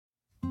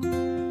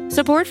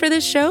Support for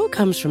this show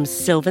comes from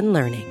Sylvan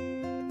Learning.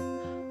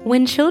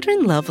 When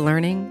children love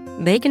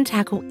learning, they can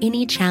tackle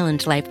any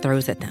challenge life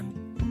throws at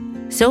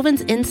them.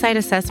 Sylvan's Insight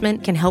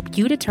Assessment can help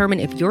you determine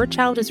if your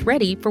child is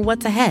ready for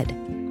what's ahead.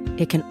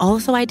 It can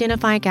also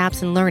identify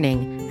gaps in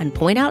learning and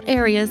point out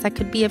areas that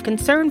could be of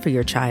concern for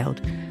your child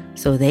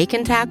so they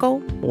can tackle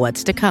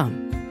what's to come.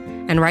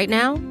 And right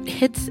now,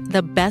 it's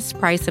the best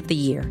price of the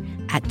year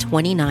at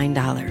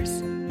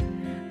 $29.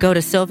 Go to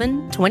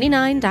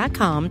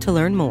sylvan29.com to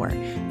learn more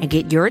and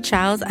get your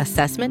child's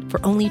assessment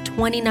for only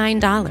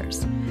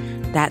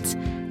 $29. That's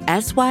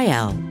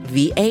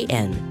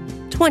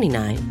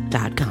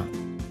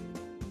SYLVAN29.com.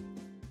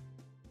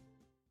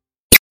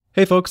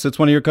 Hey folks, it's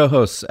one of your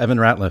co-hosts, Evan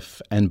Ratliff,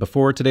 and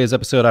before today's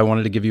episode, I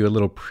wanted to give you a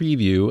little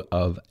preview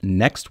of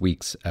next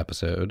week's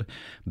episode.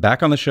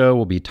 Back on the show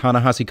will be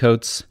Ta-Nehisi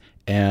Coates,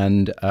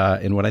 and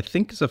in what I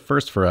think is a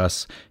first for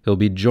us, he'll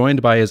be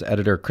joined by his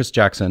editor, Chris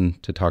Jackson,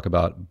 to talk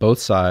about both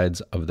sides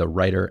of the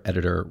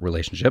writer-editor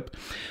relationship.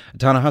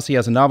 Ta-Nehisi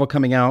has a novel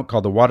coming out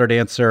called The Water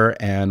Dancer,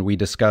 and we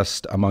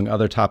discussed, among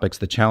other topics,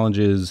 the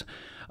challenges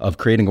of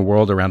creating a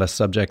world around a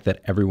subject that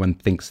everyone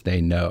thinks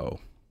they know.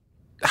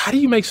 How do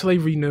you make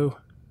slavery new?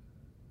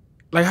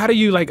 Like, how do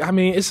you,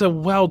 it's a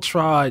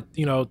well-trod,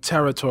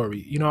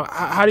 territory.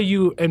 How do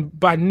you, and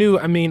by new,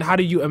 I mean, how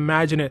do you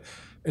imagine it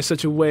in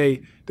such a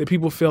way that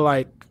people feel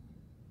like,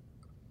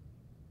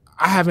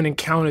 I haven't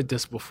encountered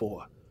this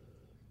before?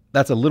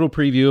 That's a little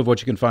preview of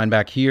what you can find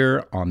back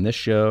here on this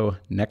show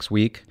next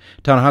week.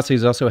 Ta-Nehisi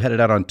is also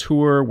headed out on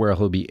tour where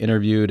he'll be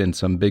interviewed in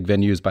some big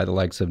venues by the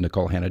likes of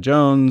Nikole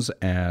Hannah-Jones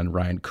and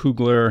Ryan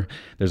Coogler.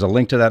 There's a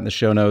link to that in the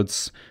show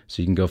notes,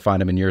 so you can go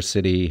find him in your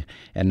city.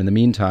 And in the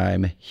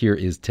meantime, here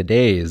is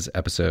today's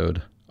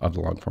episode of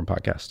the Longform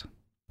Podcast.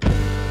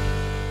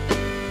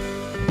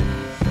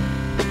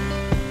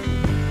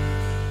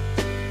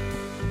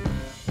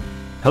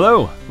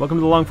 Hello, welcome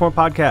to the Longform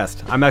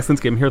Podcast. I'm Max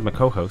Linsky. I'm here with my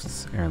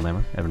co-hosts, Aaron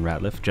Lammer, Evan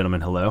Ratliff.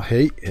 Gentlemen, hello.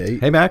 Hey,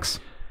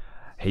 Max.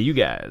 Hey, you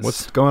guys.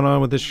 What's going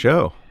on with this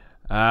show?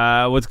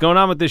 What's going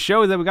on with this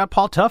show is that we got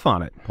Paul Tough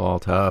on it.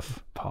 Paul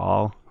Tough.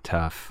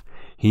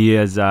 He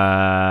is.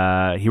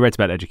 He writes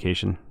about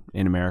education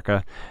in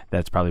America.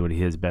 That's probably what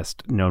he is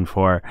best known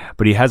for.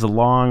 But he has a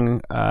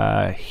long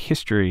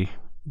history,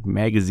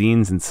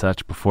 magazines and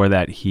such. Before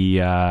that, he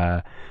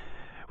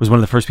was one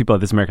of the first people at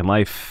This American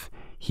Life.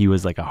 He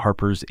was like a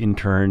Harper's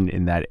intern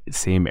in that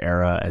same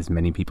era as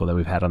many people that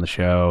we've had on the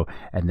show,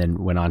 and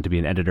then went on to be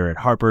an editor at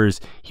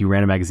Harper's. He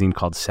ran a magazine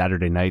called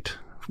Saturday Night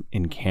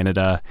in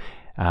Canada.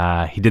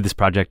 He did this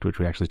project, which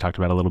we actually talked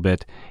about a little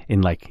bit,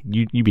 in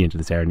you'd be into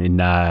this, Aaron. In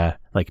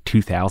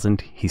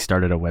 2000, he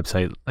started a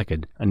website,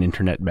 an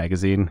internet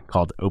magazine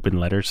called Open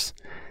Letters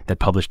that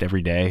published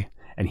every day.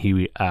 And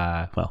he,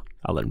 I'll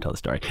let him tell the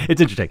story.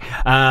 It's interesting.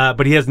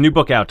 But he has a new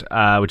book out,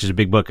 which is a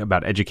big book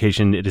about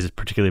education. It is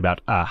particularly about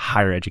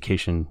higher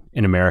education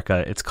in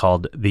America. It's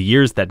called The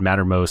Years That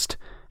Matter Most,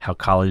 How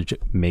College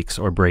Makes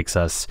or Breaks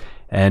Us.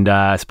 And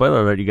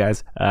spoiler alert, you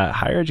guys,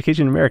 higher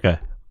education in America,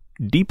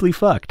 deeply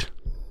fucked.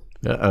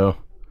 Uh-oh.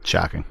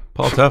 Shocking.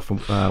 Paul Tough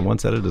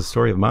once edited a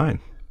story of mine.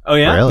 Oh,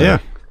 yeah? Really? Yeah.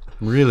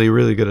 Really,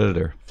 really good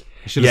editor.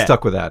 I should have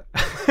stuck with that.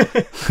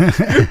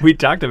 We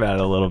talked about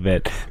it a little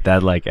bit,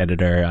 that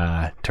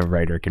editor to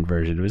writer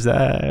conversion.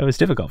 It was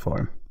difficult for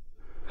him.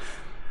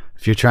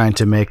 If you're trying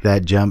to make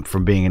that jump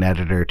from being an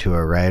editor to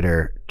a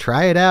writer,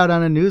 try it out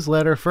on a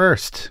newsletter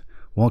first.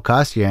 Won't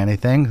cost you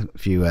anything.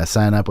 If you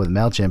sign up with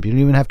MailChimp, you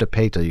don't even have to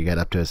pay till you get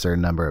up to a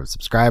certain number of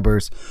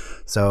subscribers.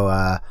 So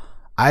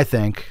I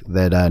think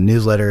that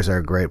newsletters are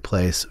a great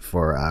place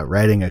for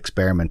writing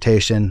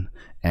experimentation,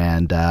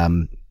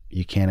 and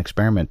you can't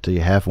experiment till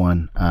you have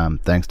one.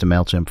 Thanks to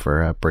MailChimp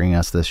for bringing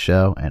us this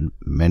show and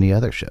many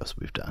other shows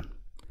we've done.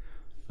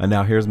 And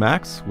now here's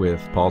Max with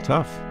Paul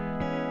Tough.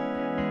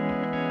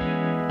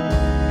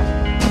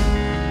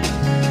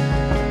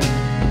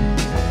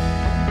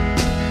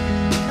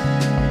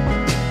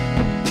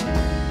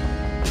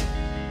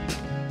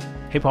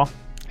 Hey, Paul.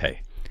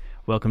 Hey.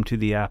 Welcome to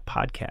the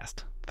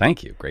podcast.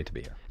 Thank you. Great to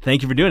be here.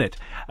 Thank you for doing it.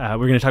 We're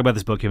going to talk about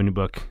this book. You have a new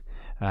book.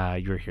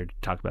 You're here to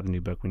talk about the new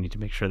book. We need to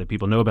make sure that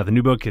people know about the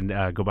new book and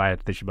go buy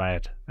it. They should buy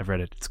it. I've read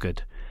it. It's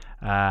good.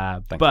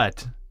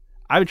 But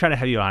I've been trying to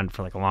have you on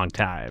for a long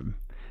time.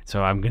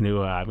 So I'm going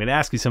to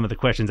ask you some of the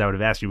questions I would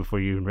have asked you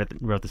before you even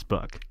wrote this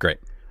book. Great.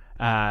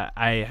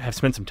 I have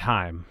spent some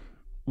time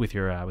with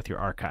your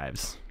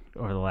archives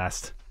over the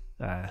last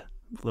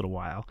little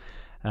while.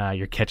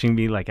 You're catching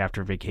me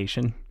after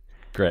vacation.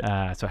 Great.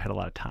 So I had a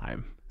lot of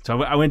time.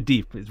 So I went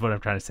deep is what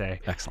I'm trying to say.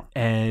 Excellent.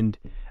 And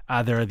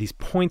there are these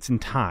points in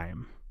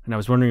time, and I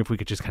was wondering if we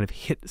could just kind of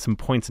hit some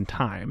points in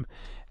time,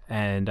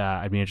 and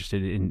I'd be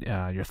interested in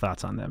your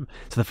thoughts on them.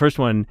 So the first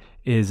one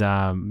is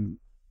I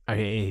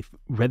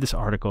read this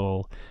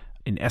article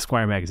in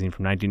Esquire magazine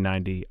from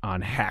 1990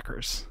 on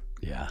hackers.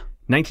 Yeah.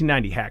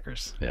 1990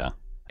 hackers. Yeah.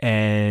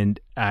 And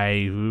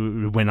I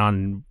went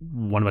on,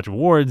 won a bunch of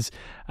awards.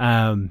 It's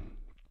a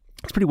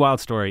pretty wild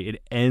story.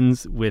 It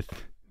ends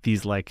with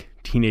these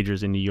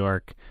teenagers in New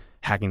York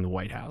hacking the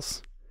White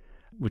House,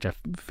 which I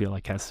feel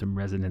has some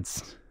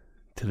resonance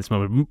to this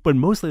moment, but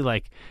mostly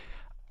like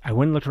I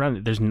went and looked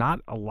around. There's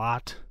not a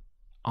lot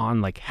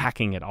on like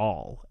hacking at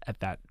all at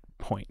that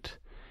point.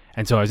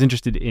 And so I was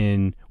interested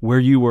in where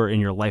you were in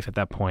your life at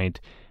that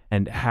point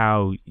and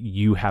how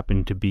you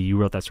happened to be, you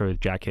wrote that story with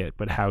Jack Hitt,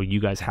 but how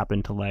you guys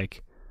happened to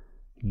like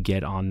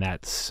get on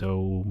that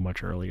so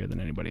much earlier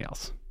than anybody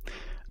else.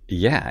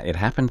 Yeah, it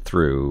happened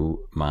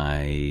through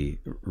my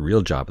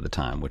real job at the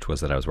time, which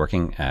was that I was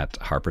working at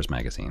Harper's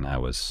Magazine. I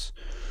was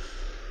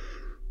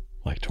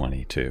like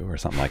 22 or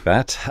something like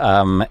that.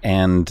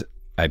 And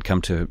I'd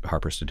come to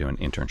Harper's to do an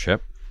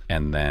internship,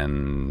 and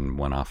then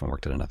went off and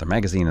worked at another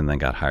magazine, and then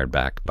got hired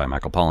back by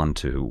Michael Pollan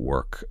to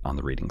work on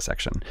the reading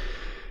section.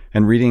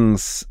 And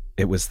readings,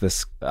 it was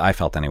this, I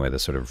felt anyway,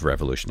 this sort of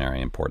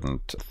revolutionary,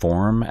 important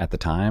form at the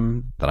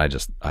time that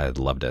I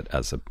loved it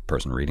as a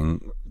person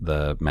reading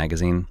the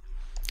magazine.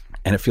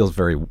 And it feels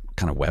very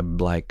kind of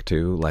web-like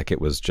too, like it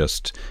was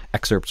just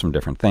excerpts from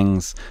different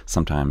things,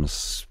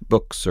 sometimes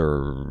books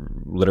or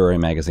literary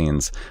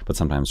magazines, but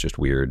sometimes just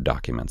weird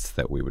documents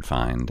that we would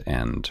find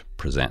and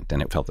present.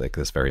 And it felt like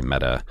this very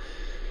meta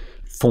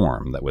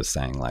form that was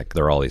saying like,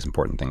 there are all these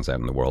important things out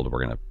in the world,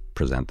 we're going to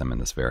present them in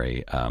this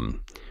very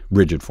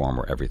rigid form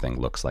where everything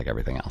looks like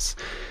everything else.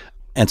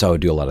 And so I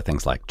would do a lot of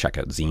things like check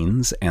out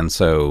zines. And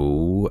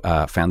so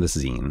found this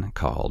zine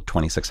called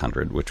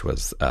 2600, which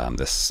was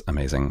this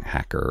amazing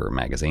hacker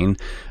magazine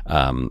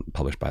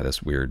published by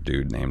this weird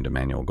dude named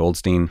Emmanuel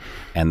Goldstein.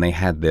 And they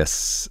had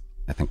this,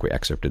 I think we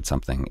excerpted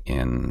something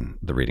in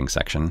the reading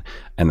section.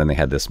 And then they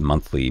had this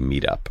monthly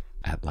meetup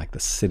at like the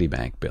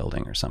Citibank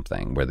building or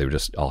something where they would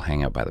just all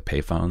hang out by the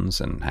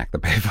payphones and hack the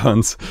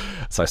payphones.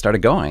 So I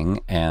started going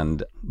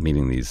and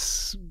meeting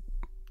these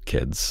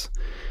kids.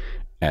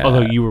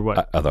 Although you were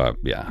what?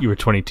 Yeah. You were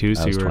 22,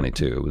 so I was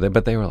 22,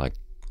 but they were like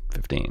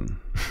 15.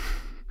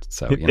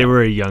 So they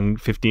were a young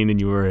 15 and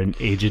you were an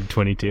aged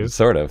 22?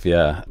 Sort of,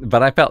 yeah.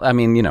 But I felt, I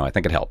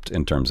think it helped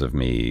in terms of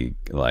me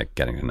like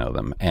getting to know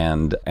them.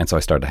 And so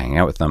I started hanging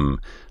out with them,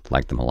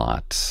 liked them a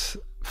lot,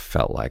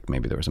 felt like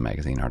maybe there was a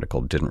magazine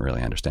article, didn't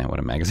really understand what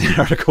a magazine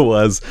article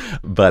was.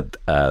 But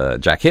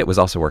Jack Hitt was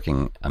also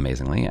working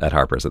amazingly at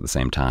Harper's at the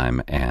same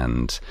time,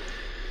 and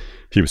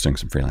he was doing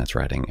some freelance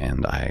writing,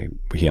 and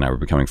he and I were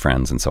becoming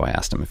friends, and so I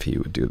asked him if he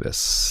would do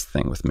this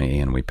thing with me,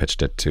 and we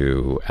pitched it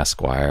to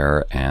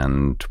Esquire,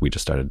 and we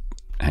just started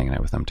hanging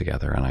out with them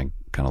together, and I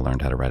kind of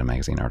learned how to write a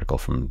magazine article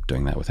from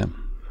doing that with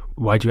him.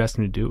 Why'd you ask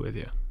him to do it with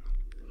you?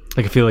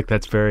 Like, I feel like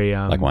that's very...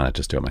 like, why not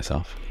just do it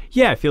myself?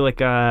 Yeah, I feel like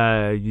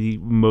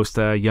most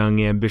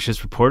young,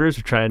 ambitious reporters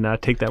would try and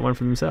take that one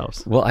for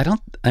themselves. Well,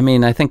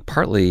 I think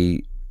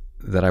partly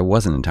that I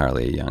wasn't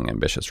entirely a young,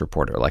 ambitious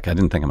reporter. Like, I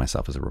didn't think of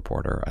myself as a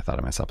reporter. I thought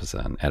of myself as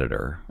an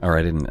editor, or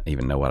I didn't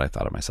even know what I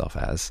thought of myself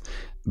as.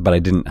 But I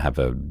didn't have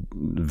a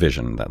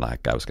vision that,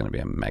 like, I was going to be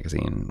a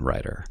magazine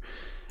writer.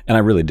 And I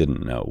really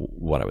didn't know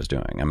what I was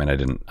doing. I mean, I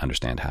didn't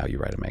understand how you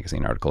write a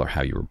magazine article or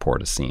how you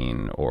report a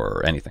scene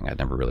or anything. I'd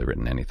never really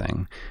written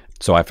anything.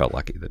 So I felt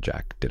lucky that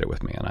Jack did it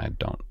with me, and I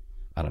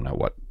don't know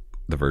what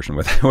the version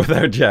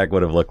without Jack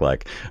would have looked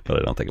like, but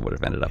I don't think it would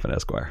have ended up in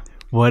Esquire.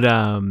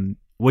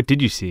 What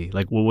did you see?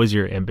 Like, what was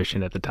your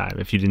ambition at the time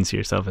if you didn't see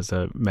yourself as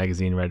a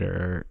magazine writer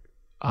or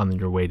on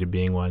your way to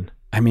being one?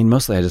 I mean,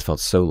 mostly I just felt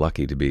so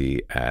lucky to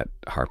be at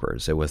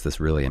Harper's. It was this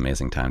really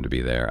amazing time to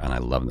be there, and I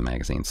loved the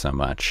magazine so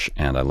much,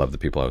 and I loved the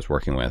people I was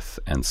working with,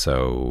 and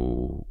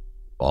so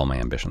all my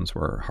ambitions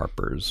were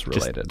Harper's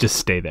related. Just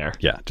stay there.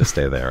 Yeah, just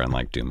stay there and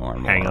like do more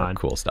and Hang more on.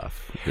 Cool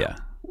stuff. Yeah.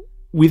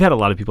 We've had a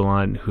lot of people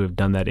on who have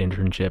done that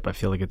internship. I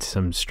feel like it's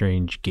some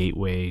strange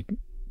gateway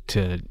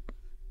to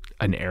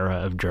an era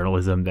of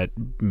journalism that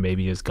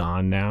maybe is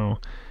gone now.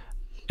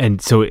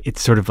 And so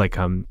it's sort of like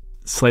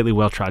slightly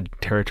well-trod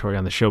territory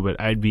on the show, but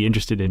I'd be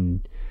interested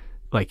in,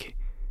 like,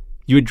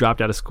 you had dropped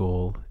out of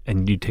school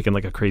and you'd taken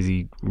like a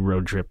crazy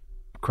road trip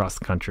across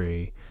the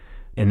country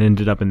and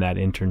ended up in that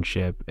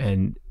internship.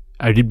 And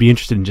I'd be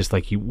interested in just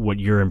like what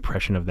your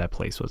impression of that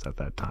place was at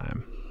that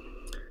time.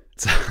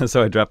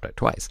 So I dropped out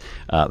twice.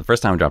 The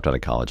first time I dropped out of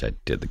college, I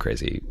did the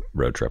crazy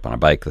road trip on a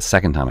bike. The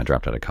second time I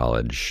dropped out of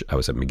college, I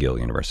was at McGill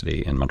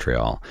University in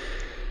Montreal.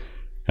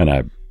 And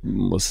I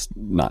was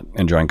not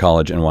enjoying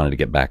college and wanted to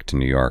get back to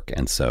New York.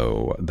 And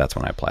so that's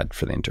when I applied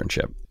for the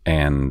internship.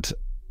 And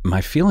my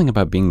feeling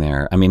about being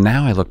there, I mean,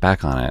 now I look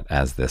back on it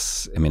as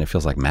this, I mean, it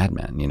feels like Mad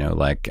Men, you know,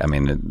 like, I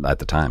mean, at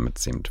the time it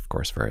seemed, of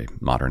course, very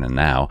modern and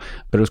now,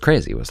 but it was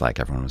crazy. It was like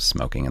everyone was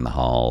smoking in the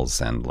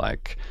halls and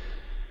like,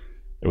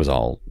 it was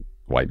all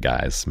white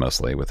guys,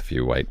 mostly, with a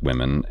few white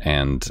women.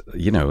 And,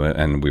 you know,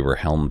 and we were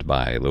helmed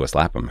by Lewis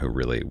Lapham, who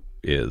really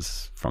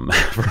is from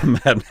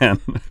Mad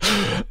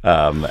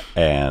Men,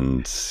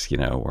 and, you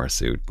know, wore a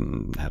suit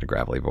and had a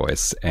gravelly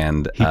voice.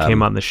 And he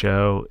came on the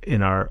show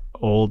in our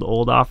old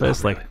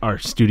office, like our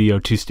studio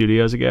 2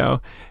 studios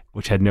ago,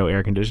 which had no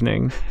air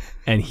conditioning.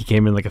 And he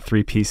came in like a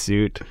 3-piece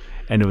suit,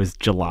 and it was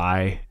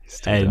July.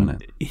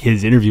 And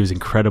his interview was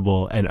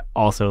incredible. And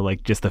also,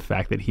 like, just the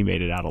fact that he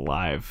made it out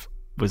alive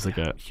was like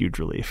a huge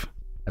relief.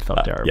 I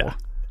felt terrible. Yeah.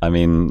 I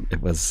mean, it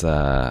was,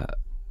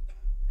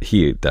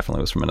 he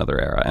definitely was from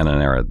another era, and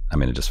an era, I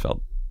mean, it just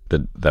felt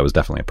that was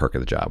definitely a perk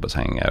of the job, was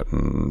hanging out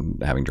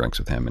and having drinks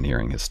with him and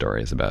hearing his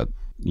stories about,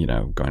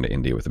 going to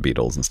India with the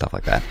Beatles and stuff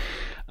like that.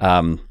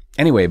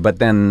 Anyway, but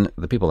then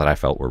the people that I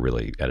felt were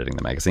really editing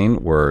the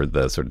magazine were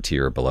the sort of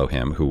tier below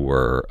him, who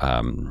were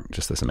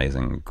just this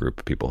amazing group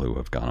of people who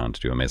have gone on to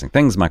do amazing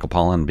things. Michael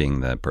Pollan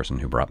being the person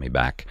who brought me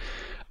back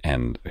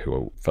and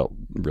who felt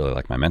really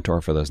like my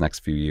mentor for those next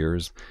few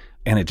years.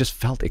 And it just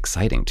felt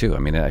exciting too. I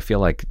mean, I feel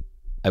like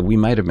we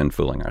might have been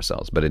fooling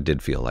ourselves, but it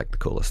did feel like the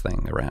coolest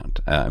thing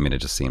around. It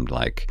just seemed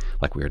like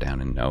we were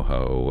down in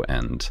NoHo,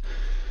 and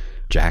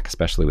Jack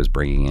especially was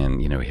bringing in,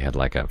 he had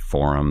like a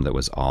forum that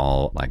was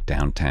all like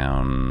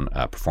downtown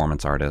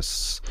performance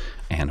artists,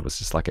 and it was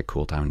just like a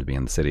cool time to be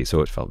in the city.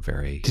 So it felt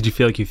very... Did you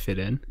feel like you fit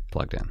in?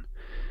 Plugged in.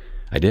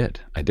 I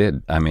did.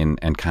 I mean,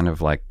 and kind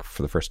of like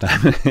for the first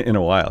time in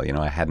a while,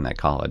 I hadn't at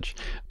college.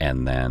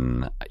 And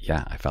then,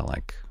 I felt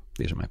like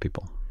these are my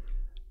people.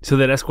 So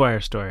that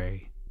Esquire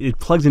story, it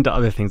plugs into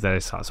other things that I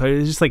saw. So I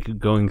was just like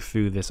going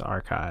through this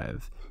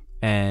archive,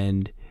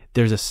 and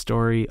there's a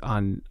story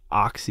on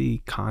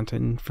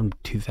OxyContin from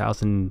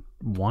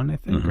 2001, I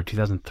think, or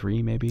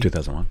 2003 maybe.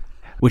 2001.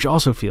 Which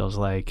also feels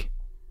like,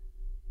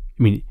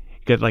 you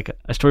got like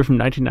a story from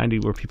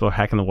 1990 where people are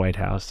hacking the White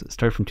House, a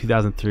story from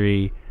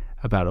 2003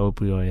 about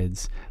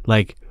opioids.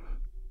 Like,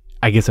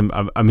 I guess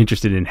I'm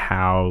interested in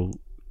how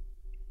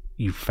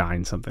you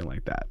find something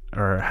like that,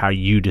 or how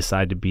you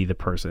decide to be the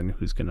person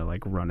who's going to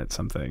like run at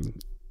something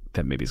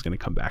that maybe is going to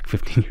come back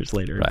 15 years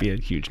later and be a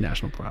huge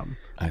national problem.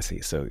 I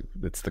see. So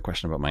it's the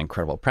question about my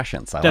incredible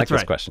prescience. I That's like right.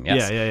 this question.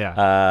 Yes.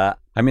 Yeah.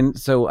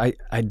 So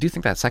I do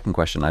think that second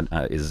question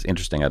is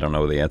interesting. I don't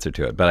know the answer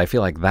to it, but I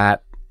feel like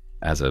that,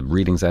 as a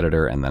readings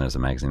editor and then as a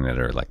magazine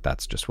editor, like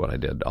that's just what I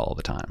did all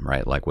the time,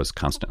 right? Like was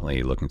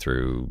constantly looking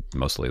through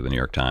mostly the New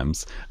York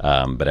Times,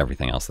 but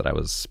everything else that I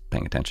was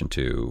paying attention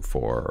to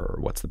for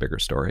what's the bigger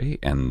story.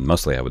 And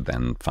mostly I would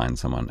then find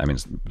someone,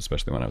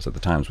 especially when I was at the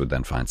Times, would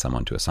then find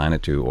someone to assign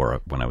it to, or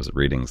when I was at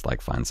readings,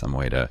 like find some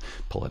way to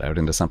pull it out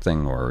into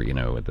something, or,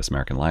 at This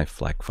American Life,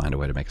 like find a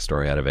way to make a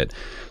story out of it.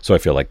 So I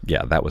feel like,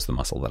 that was the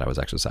muscle that I was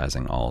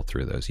exercising all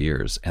through those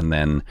years. And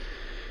then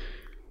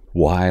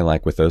why,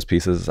 like with those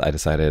pieces, I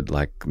decided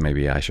like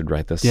maybe I should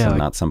write this and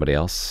not somebody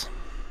else.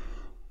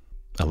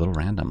 A little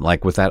random.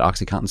 Like with that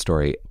OxyContin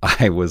story,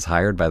 I was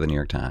hired by the New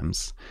York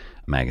Times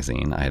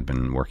magazine. I had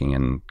been working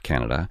in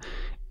Canada,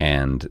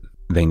 and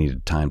they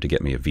needed time to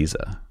get me a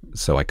visa.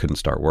 So I couldn't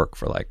start work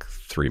for like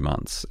 3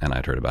 months. And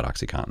I'd heard about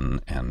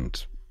OxyContin,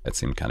 and it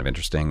seemed kind of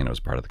interesting, and it was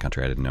a part of the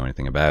country I didn't know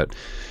anything about.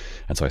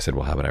 And so I said,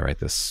 well, how about I write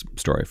this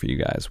story for you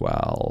guys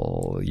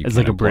while you It's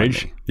can like a employ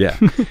bridge? me? Yeah.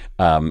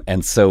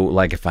 And so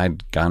like if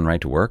I'd gone right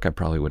to work, I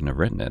probably wouldn't have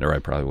written it, or I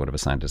probably would have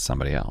assigned it to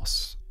somebody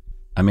else.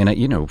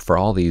 For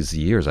all these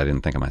years, I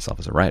didn't think of myself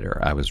as a writer.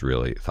 I was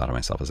really thought of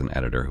myself as an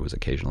editor who was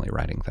occasionally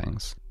writing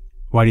things.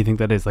 Why do you think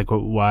that is? Like,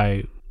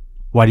 why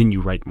didn't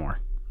you write more?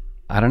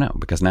 I don't know,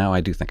 because now I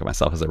do think of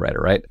myself as a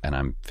writer, right? And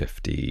I'm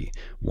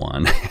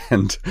 51,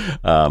 and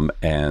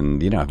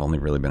I've only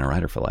really been a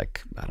writer for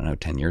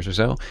 10 years or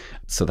so.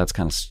 So that's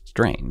kind of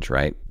strange,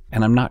 right?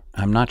 And I'm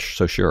not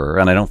so sure,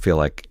 and I don't feel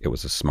like it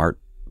was a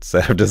smart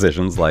set of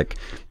decisions, like,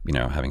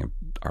 having an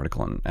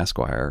article in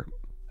Esquire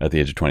at the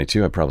age of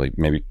 22. I probably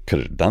maybe could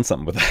have done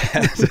something with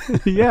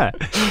that. Yeah.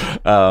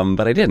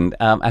 But I didn't.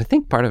 I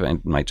think part of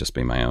it might just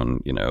be my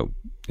own,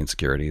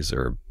 insecurities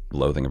or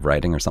loathing of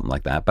writing or something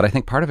like that. But I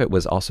think part of it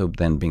was also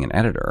then being an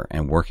editor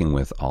and working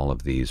with all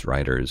of these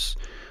writers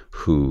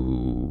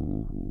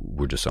who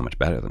were just so much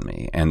better than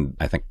me. And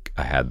I think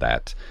I had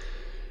that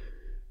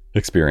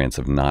experience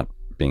of not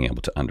being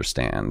able to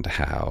understand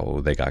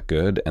how they got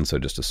good, and so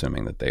just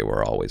assuming that they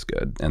were always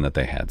good and that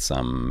they had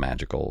some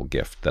magical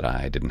gift that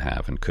I didn't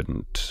have and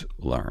couldn't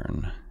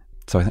learn.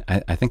 So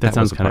I think that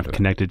sounds was kind of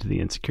connected to the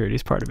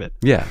insecurities part of it.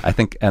 Yeah, I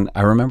think, and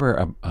I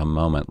remember a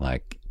moment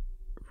like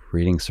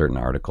reading certain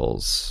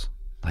articles,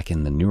 like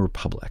in the New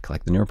Republic.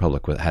 Like the New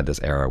Republic had this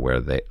era where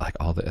they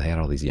had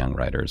all these young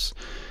writers,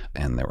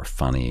 and they were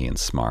funny and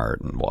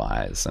smart and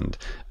wise, and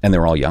they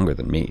were all younger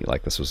than me.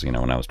 Like this was, when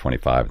I was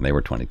 25 and they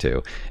were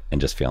 22,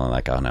 and just feeling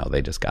like, oh no,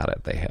 they just got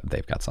it.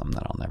 They've got something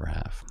that I'll never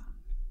have.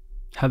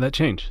 How'd that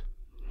change?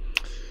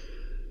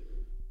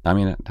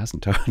 It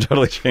hasn't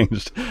totally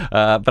changed,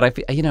 but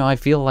I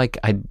feel like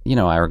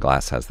Ira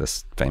Glass has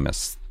this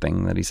famous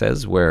thing that he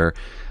says where,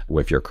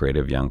 if you're a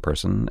creative young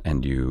person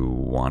and you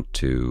want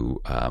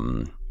to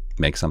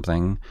make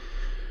something,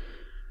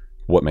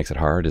 what makes it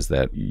hard is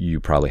that you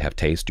probably have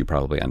taste, you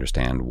probably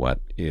understand what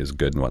is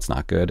good and what's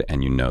not good,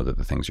 and you know that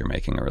the things you're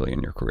making early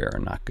in your career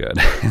are not good.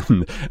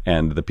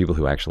 and the people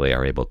who actually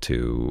are able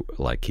to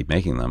keep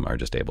making them are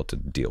just able to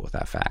deal with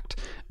that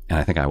fact. And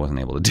I think I wasn't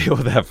able to deal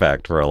with that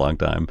fact for a long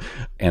time.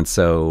 And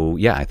so,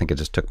 I think it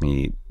just took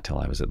me till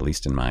I was at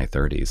least in my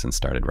 30s and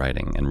started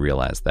writing and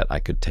realized that I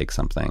could take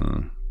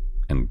something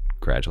and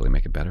gradually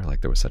make it better.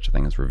 Like there was such a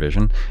thing as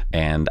revision.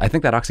 And I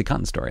think that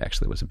OxyContin story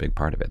actually was a big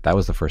part of it. That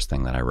was the first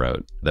thing that I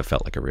wrote that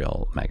felt like a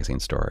real magazine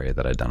story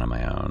that I'd done on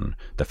my own,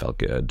 that felt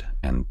good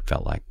and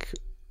felt like,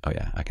 oh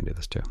yeah, I can do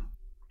this too.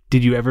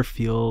 Did you ever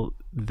feel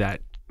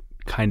that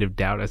kind of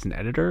doubt as an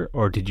editor,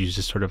 or did you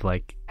just sort of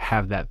like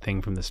have that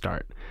thing from the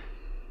start?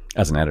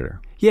 As an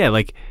editor. Yeah,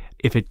 like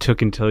if it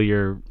took until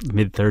your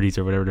mid-30s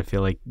or whatever to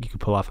feel like you could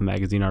pull off a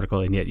magazine article,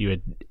 and yet you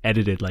had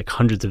edited like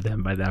hundreds of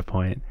them by that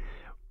point,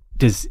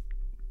 does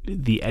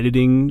the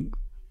editing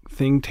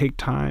thing take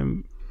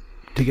time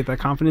to get that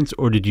confidence,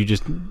 or did you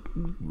just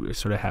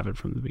sort of have it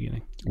from the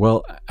beginning?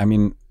 Well, I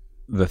mean,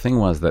 the thing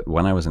was that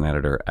when I was an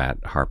editor at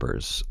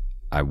Harper's,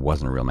 I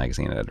wasn't a real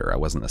magazine editor. I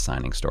wasn't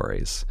assigning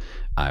stories.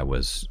 I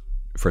was,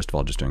 first of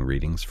all, just doing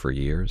readings for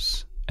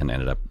years and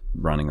ended up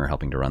running or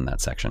helping to run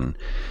that section,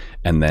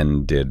 and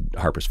then did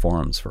Harper's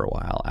Forums for a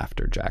while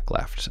after Jack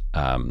left.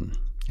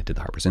 I did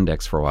the Harper's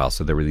Index for a while.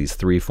 So there were these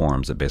 3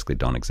 forums that basically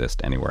don't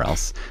exist anywhere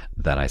else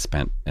that I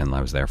spent, and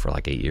I was there for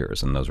like 8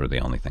 years, and those were the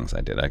only things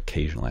I did.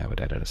 Occasionally I would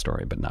edit a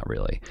story, but not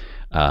really.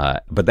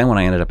 But then when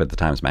I ended up at the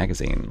Times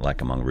Magazine,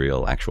 like among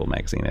real actual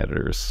magazine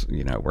editors,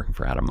 working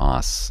for Adam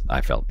Moss,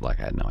 I felt like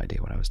I had no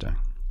idea what I was doing.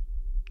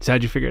 So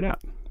how'd you figure it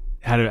out?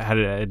 How to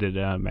edit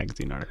a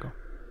magazine article?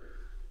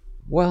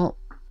 Well,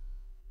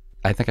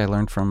 I think I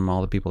learned from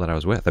all the people that I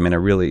was with. I mean,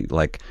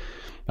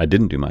 I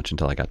didn't do much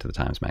until I got to the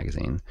Times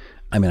Magazine.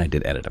 I mean, I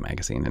did edit a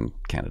magazine in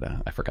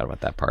Canada. I forgot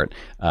about that part.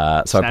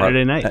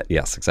 Saturday Night.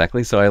 Yes,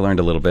 exactly. So I learned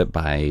a little bit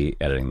by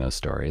editing those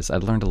stories. I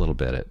learned a little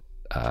bit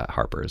at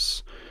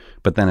Harper's.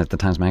 But then at the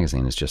Times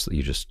Magazine, it's just,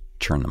 you just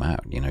churn them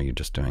out. You're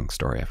just doing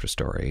story after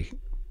story.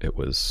 It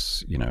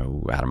was,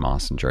 Adam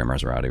Moss and Jerry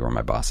Marzorati were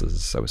my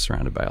bosses. I was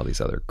surrounded by all these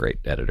other great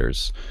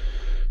editors.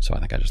 So I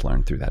think I just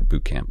learned through that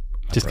boot camp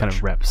Just kind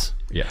of reps.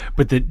 Yeah.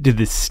 But did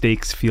the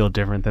stakes feel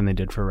different than they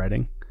did for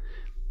writing?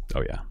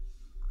 Oh, yeah.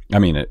 I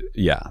mean,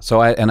 yeah.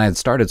 So I had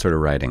started sort of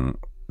writing,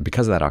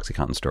 because of that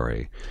OxyContin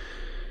story,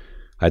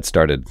 I'd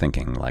started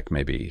thinking like,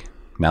 maybe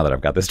now that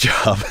I've got this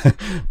job,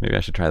 maybe I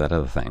should try that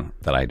other thing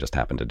that I just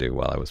happened to do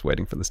while I was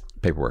waiting for this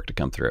paperwork to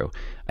come through.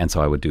 And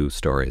so I would do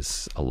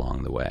stories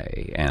along the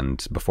way.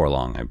 And before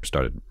long, I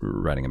started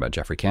writing about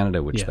Geoffrey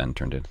Canada, which then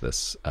turned into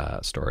this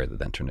story that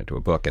then turned into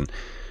a book. And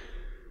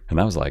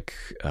that was like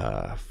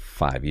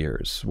 5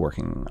 years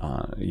working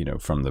on,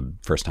 from the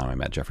first time I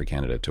met Geoffrey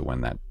Canada to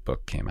when that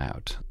book came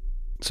out.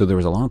 So there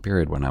was a long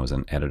period when I was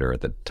an editor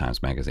at the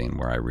Times Magazine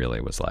where I really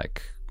was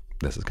like,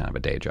 this is kind of a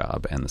day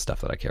job, and the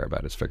stuff that I care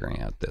about is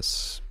figuring out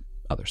this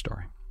other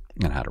story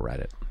and how to write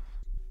it.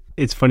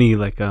 It's funny,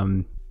 like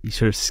you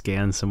sort of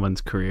scan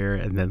someone's career,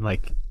 and then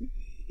like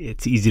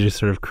it's easy to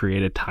sort of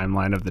create a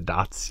timeline of the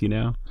dots,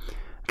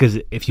 because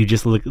if you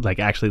just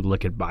actually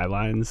look at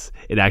bylines,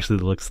 it actually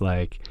looks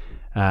like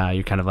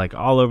you're kind of like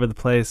all over the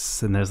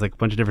place, and there's like a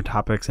bunch of different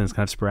topics, and it's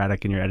kind of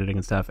sporadic in your editing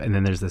and stuff. And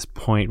then there's this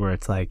point where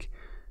it's like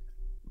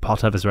Paul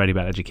Tough is writing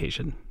about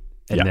education,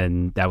 and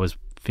then that was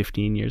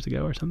 15 years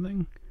ago or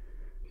something.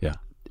 Yeah.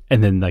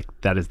 And then like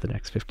that is the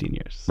next 15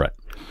 years. Right.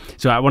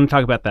 So I want to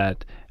talk about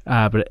that,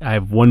 but I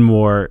have one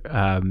more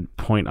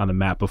point on the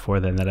map before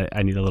then that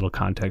I need a little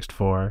context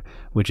for,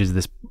 which is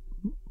this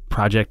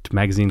project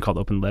magazine called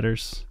Open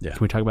Letters. Yeah. Can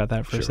we talk about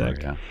that for a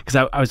sec? Yeah.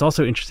 Because I was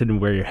also interested in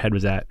where your head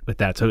was at with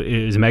that. So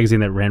it was a magazine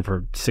that ran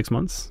for 6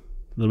 months,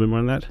 a little bit more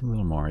than that. A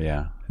little more,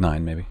 yeah.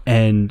 9 maybe.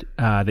 And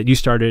that you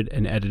started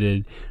and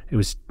edited. It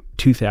was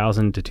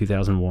 2000 to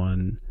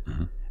 2001.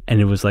 Mm-hmm. And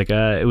it was like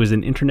it was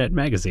an internet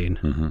magazine.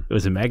 Mm-hmm. It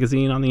was a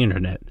magazine on the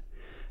internet.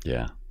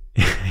 Yeah.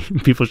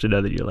 People should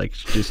know that you're like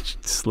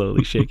just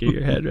slowly shaking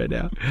your head right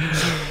now.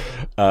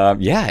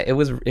 Yeah, it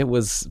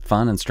was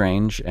fun and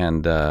strange,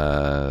 and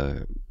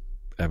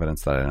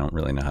evidence that I don't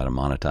really know how to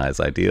monetize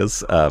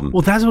ideas.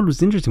 Well, that's what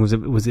was interesting.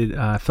 Was it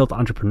felt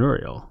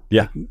entrepreneurial?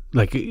 Yeah.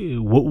 Like,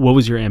 what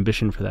was your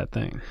ambition for that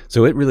thing?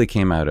 So it really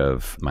came out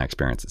of my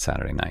experience at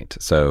Saturday Night.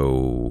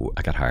 So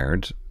I got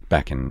hired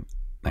back in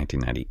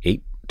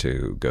 1998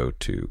 to go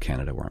to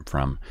Canada, where I'm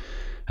from,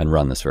 and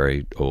run this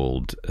very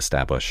old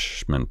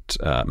establishment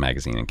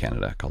magazine in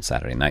Canada called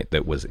Saturday Night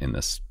that was in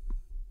this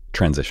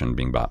transition,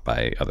 being bought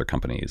by other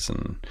companies,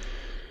 and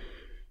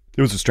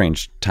it was a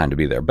strange time to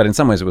be there. But in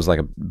some ways, it was like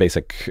a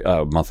basic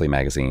monthly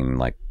magazine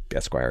like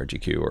Esquire or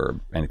GQ or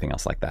anything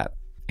else like that.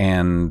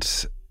 And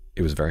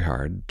it was a very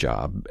hard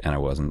job, and I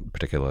wasn't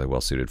particularly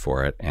well suited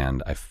for it.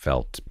 And I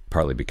felt,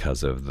 partly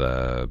because of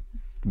the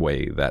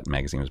way that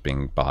magazine was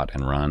being bought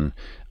and run,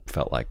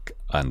 felt like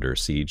under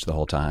siege the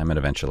whole time. And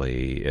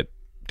eventually it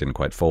didn't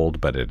quite fold,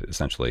 but it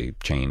essentially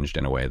changed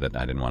in a way that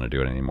I didn't want to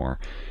do it anymore.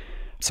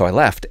 So I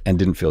left and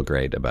didn't feel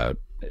great about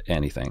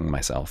anything,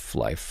 myself,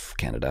 life,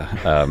 Canada.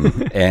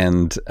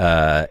 And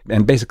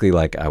basically,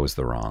 like, I was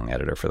the wrong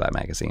editor for that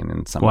magazine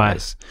in some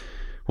ways.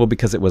 Well,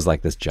 because it was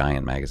like this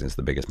giant magazine. It's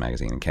the biggest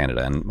magazine in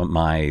Canada. And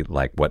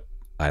what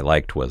I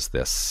liked was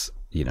this,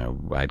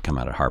 I'd come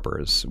out at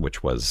Harper's,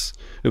 it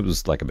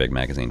was like a big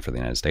magazine for the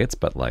United States,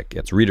 but like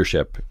its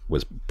readership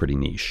was pretty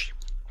niche.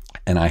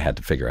 And I had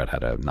to figure out how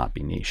to not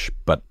be niche,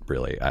 but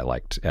really I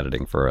liked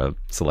editing for a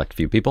select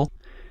few people.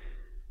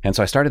 And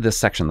so I started this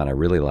section that I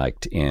really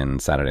liked in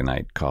Saturday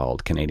Night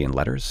called Canadian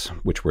Letters,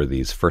 which were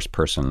these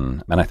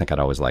first-person, and I think I'd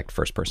always liked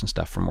first-person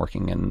stuff from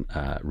working in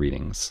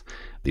readings,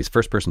 these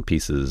first-person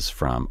pieces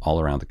from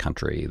all around the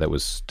country that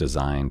was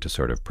designed to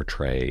sort of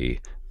portray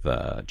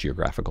the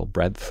geographical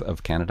breadth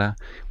of Canada,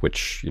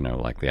 which,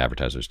 like the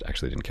advertisers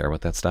actually didn't care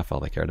about that stuff. All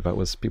they cared about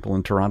was people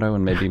in Toronto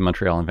and maybe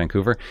Montreal and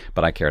Vancouver.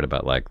 But I cared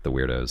about like the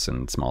weirdos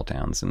in small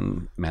towns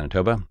in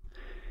Manitoba.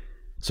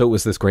 So it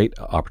was this great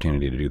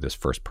opportunity to do this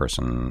first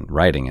person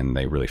writing, and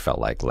they really felt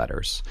like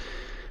letters.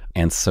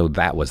 And so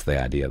that was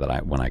the idea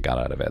that when I got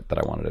out of it, that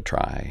I wanted to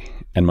try.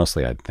 And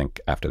mostly I think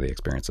after the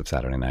experience of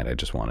Saturday Night, I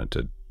just wanted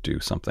to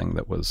do something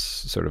that was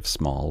sort of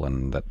small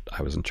and that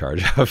I was in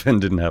charge of and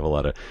didn't have a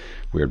lot of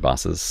weird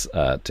bosses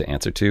to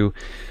answer to.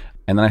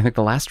 And then I think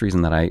the last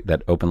reason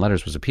that Open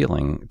Letters was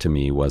appealing to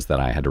me was that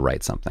I had to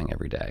write something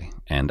every day.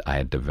 And I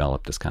had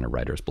developed this kind of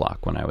writer's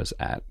block when I was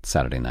at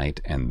Saturday Night,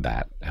 and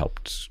that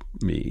helped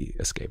me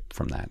escape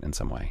from that in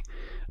some way.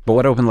 But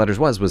what Open Letters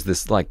was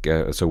this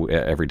so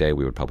every day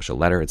we would publish a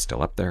letter. It's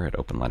still up there at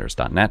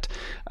openletters.net.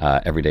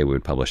 Every day we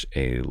would publish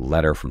a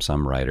letter from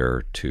some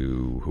writer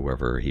to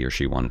whoever he or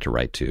she wanted to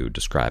write to,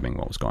 describing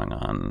what was going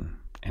on,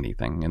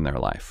 anything in their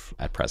life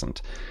at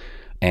present.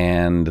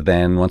 And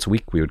then once a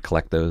week we would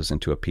collect those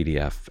into a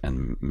PDF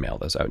and mail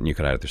those out. And you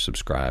could either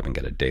subscribe and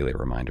get a daily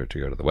reminder to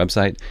go to the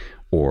website,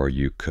 or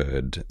you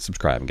could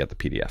subscribe and get the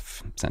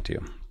PDF sent to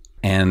you.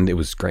 And it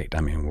was great.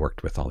 I mean, we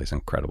worked with all these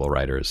incredible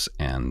writers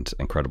and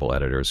incredible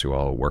editors who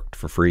all worked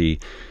for free,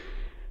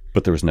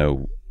 but there was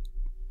no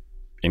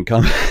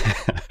income.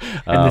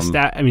 And the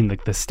staff,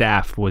 the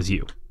staff was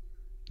you.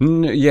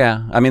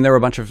 Yeah. I mean, there were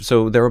a bunch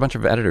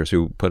of editors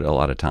who put a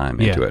lot of time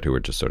into it, who were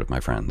just sort of my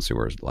friends, who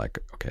were like,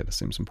 okay, this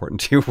seems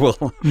important to you.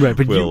 Right.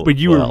 But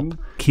you were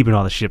keeping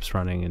all the ships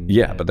running.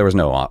 And but there was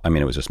no,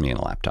 it was just me and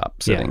a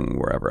laptop sitting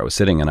wherever I was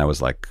sitting, and I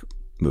was like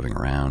moving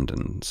around,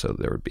 and so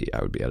I would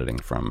be editing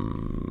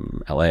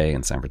from LA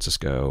and San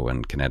Francisco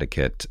and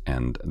Connecticut,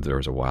 and there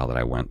was a while that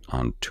I went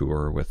on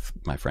tour with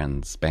my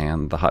friend's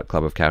band, the Hot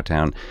Club of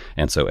Cowtown,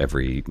 and so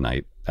every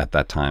night at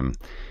that time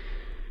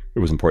it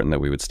was important that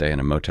we would stay in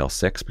a Motel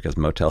 6, because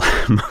Motel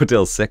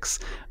 6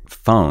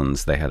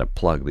 phones, they had a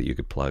plug that you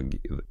could plug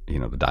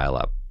the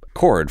dial-up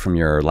cord from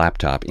your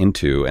laptop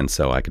into, and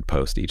so I could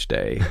post each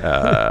day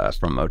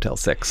from Motel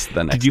 6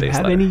 the next day's Did you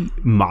have letter. any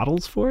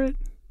models for it?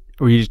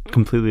 Or were you just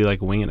completely like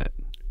winging it?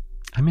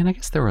 I mean, I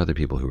guess there were other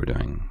people who were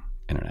doing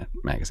internet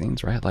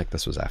magazines, right? Like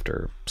this was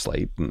after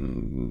Slate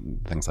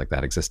and things like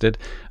that existed.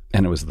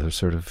 And it was the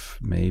sort of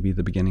maybe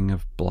the beginning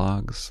of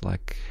blogs.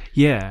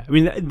 Yeah. I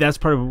mean, that's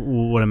part of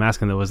what I'm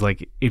asking, though, was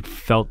like it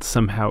felt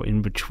somehow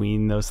in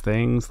between those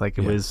things. Like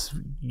it was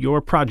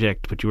your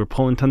project, but you were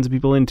pulling tons of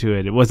people into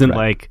it. It wasn't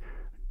like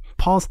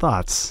Paul's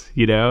thoughts,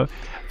 but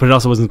it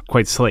also wasn't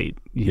quite Slate.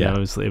 You know,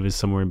 it was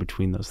somewhere in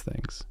between those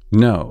things.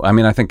 No, I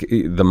mean, I think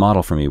the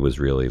model for me was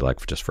really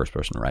like just first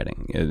person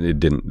writing.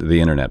 The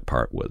internet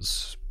part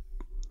was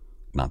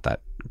not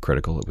that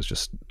critical. It was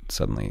just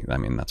suddenly,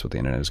 that's what the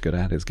internet is good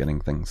at, is getting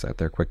things out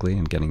there quickly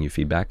and getting you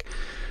feedback,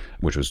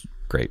 which was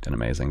great and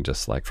amazing.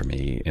 Just like for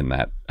me, in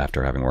that,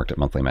 after having worked at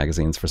monthly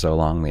magazines for so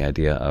long, the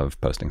idea of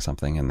posting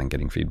something and then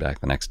getting feedback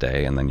the next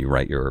day, and then you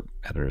write your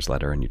editor's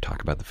letter and you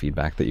talk about the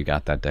feedback that you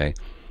got that day,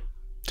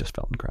 just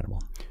felt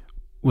incredible.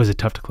 Was it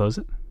tough to close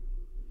it?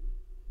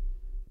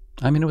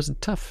 It was a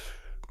tough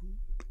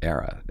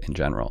era in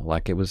general.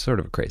 Like, it was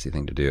sort of a crazy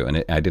thing to do,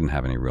 and I didn't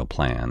have any real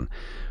plan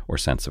or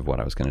sense of what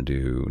I was going to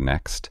do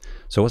next.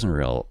 So it wasn't a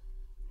real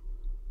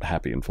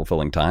happy and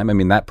fulfilling time.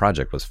 That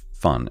project was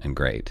fun and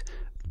great,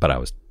 but I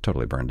was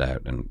totally burned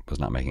out and was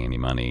not making any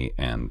money,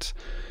 and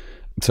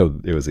so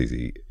it was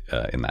easy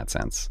in that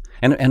sense.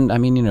 And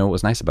what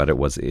was nice about it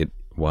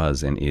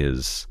was and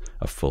is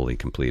a fully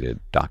completed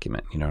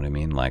document. You know what I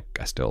mean? Like,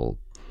 I still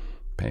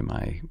pay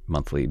my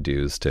monthly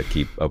dues to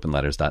keep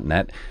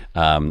openletters.net.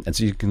 And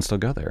so you can still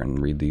go there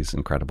and read these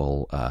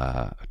incredible,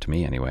 to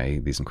me anyway,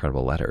 these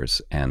incredible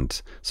letters.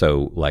 And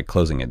so, like,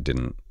 closing it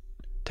didn't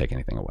take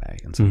anything away.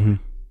 And so,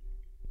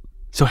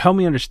 So help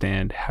me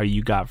understand how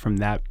you got from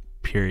that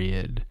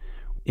period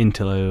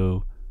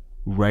into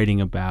writing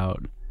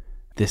about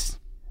this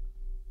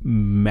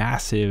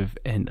massive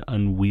and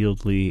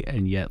unwieldy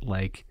and yet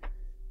like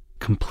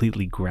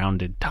completely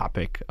grounded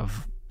topic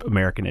of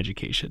American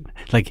education.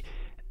 Like,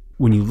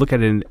 when you look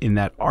at it in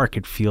that arc,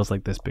 it feels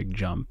like this big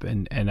jump,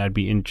 and I'd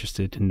be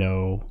interested to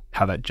know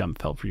how that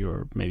jump felt for you,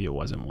 or maybe it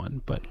wasn't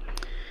one, but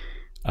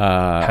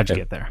how'd you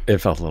get there? It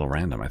felt a little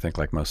random, I think,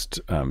 like most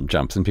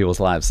jumps in people's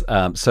lives.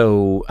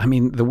 So,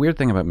 the weird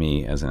thing about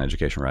me as an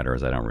education writer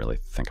is I don't really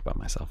think about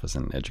myself as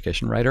an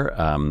education writer.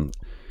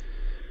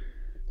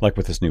 Like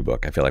with this new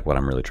book, I feel like what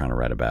I'm really trying to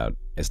write about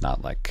is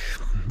not like,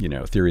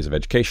 theories of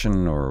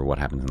education or what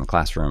happens in the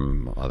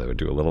classroom, although I would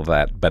do a little of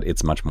that, but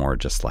it's much more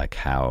just like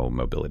how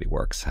mobility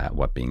works,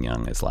 what being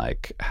young is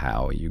like,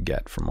 how you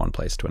get from one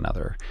place to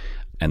another.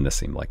 And this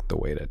seemed like the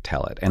way to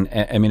tell it. And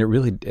it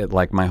really,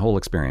 like my whole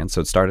experience, so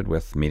it started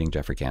with meeting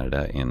Geoffrey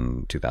Canada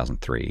in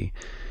 2003.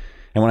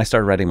 And when I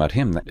started writing about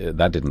him,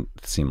 that didn't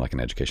seem like an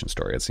education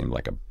story. It seemed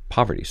like a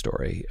poverty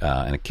story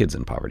and a kids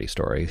in poverty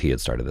story. He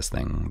had started this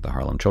thing, the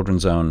Harlem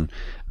Children's Zone,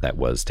 that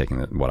was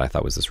taking what I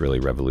thought was this really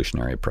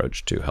revolutionary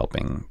approach to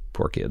helping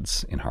poor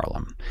kids in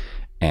Harlem.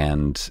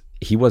 And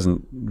he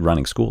wasn't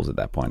running schools at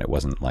that point. It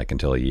wasn't like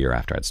until a year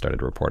after I'd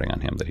started reporting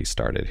on him that he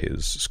started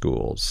his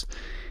schools.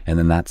 And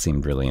then that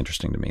seemed really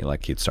interesting to me.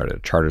 Like, he'd started a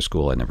charter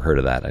school. I'd never heard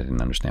of that. I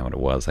didn't understand what it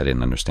was. I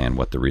didn't understand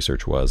what the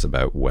research was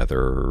about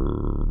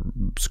whether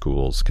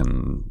schools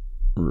can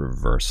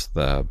reverse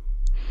the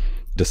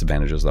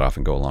disadvantages that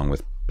often go along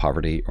with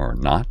poverty or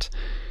not.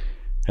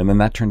 And then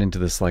that turned into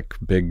this like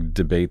big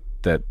debate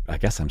that I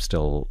guess I'm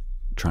still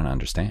trying to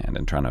understand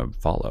and trying to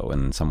follow.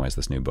 And in some ways,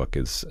 this new book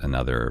is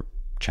another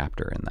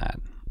chapter in that.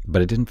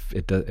 But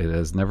it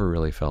has never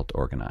really felt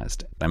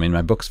organized. I mean,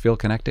 my books feel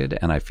connected,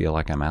 and I feel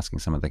like I'm asking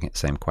some of the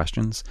same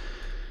questions.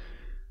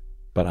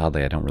 But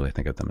oddly, I don't really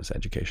think of them as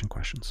education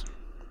questions.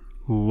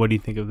 What do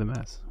you think of them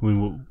as? I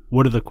mean,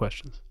 what are the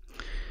questions?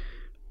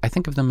 I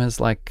think of them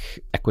as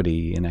like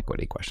equity and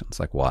inequity questions.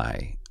 Like,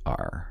 why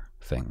are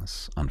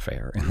things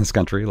unfair in this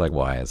country? Like,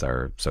 why is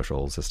our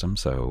social system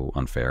so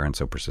unfair and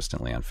so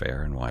persistently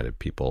unfair? And why do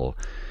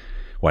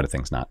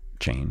things not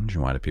change?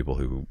 And why do people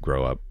who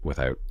grow up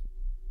without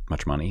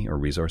much money or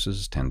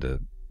resources tend to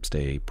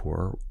stay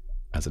poor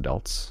as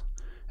adults?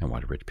 And why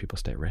do rich people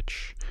stay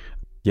rich?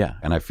 Yeah.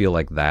 And I feel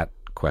like that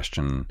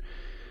question,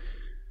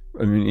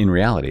 I mean, in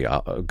reality,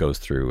 goes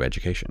through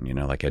education. You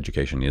know, like,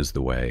 education is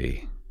the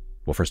way.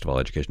 Well, first of all,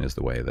 education is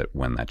the way that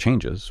when that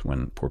changes,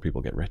 when poor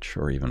people get rich,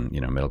 or even,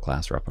 you know, middle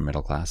class or upper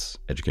middle class,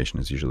 education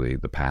is usually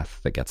the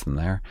path that gets them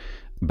there.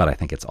 But I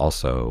think it's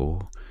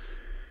also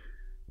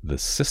the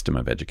system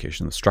of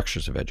education, the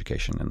structures of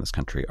education in this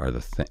country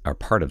are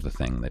part of the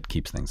thing that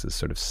keeps things as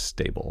sort of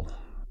stable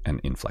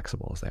and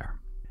inflexible as they are.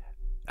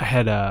 I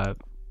had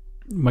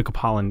Michael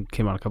Pollan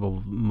came on a couple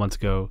of months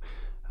ago,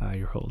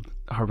 your old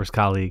Harper's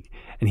colleague,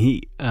 and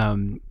he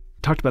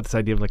talked about this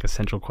idea of like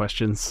essential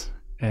questions,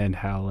 and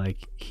how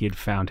like he had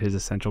found his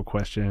essential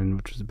question,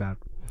 which was about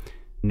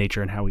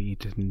nature and how we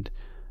eat and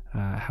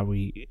how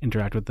we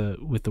interact with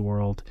the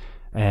world.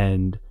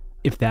 And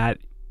if that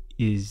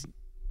is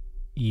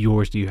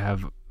yours, do you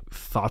have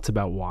thoughts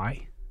about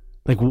why?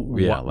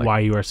 Why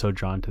you are so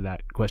drawn to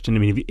that question? I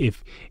mean,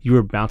 if you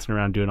were bouncing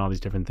around doing all these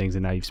different things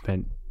and now you've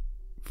spent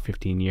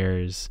 15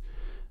 years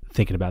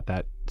thinking about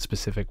that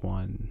specific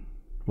one,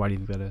 why do you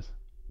think that is?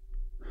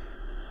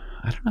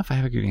 I don't know if I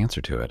have a good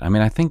answer to it. I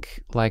mean, I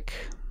think like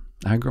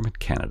I grew up in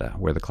Canada,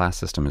 where the class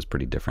system is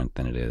pretty different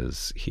than it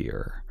is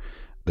here.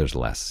 There's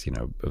less, you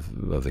know,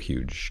 of the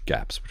huge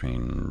gaps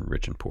between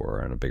rich and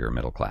poor, and a bigger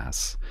middle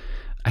class.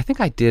 I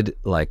think I did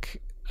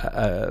like,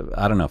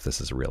 I don't know if this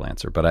is a real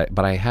answer, but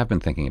I have been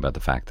thinking about the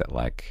fact that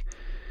like,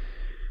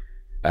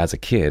 as a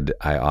kid,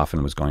 I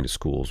often was going to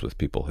schools with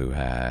people who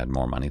had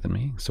more money than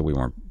me. So we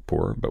weren't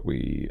poor, but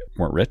we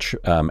weren't rich.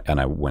 And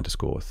I went to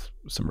school with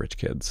some rich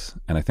kids.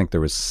 And I think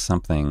there was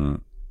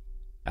something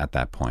at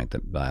that point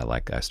that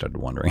I started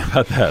wondering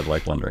about that,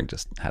 like wondering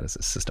just how does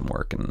this system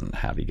work, and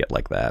how do you get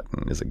like that,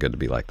 and is it good to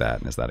be like that,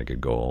 and is that a good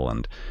goal?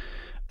 And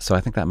so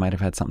I think that might have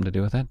had something to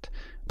do with it.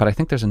 But I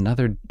think there's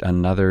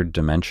another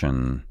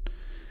dimension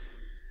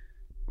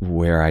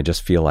where I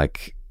just feel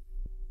like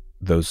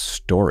those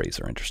stories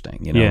are interesting,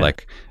 you know,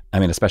 like, I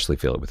mean, especially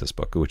feel it with this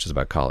book, which is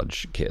about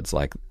college kids,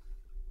 like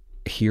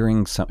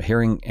hearing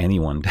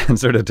anyone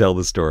sort of tell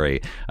the story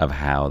of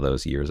how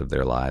those years of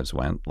their lives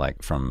went,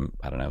 like from,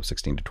 I don't know,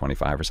 16 to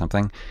 25 or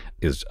something,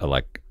 is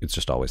like, it's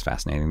just always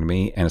fascinating to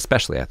me. And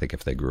especially I think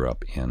if they grew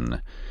up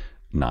in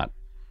not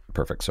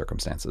perfect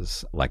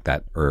circumstances, like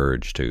that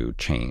urge to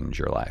change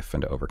your life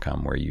and to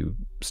overcome where you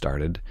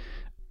started.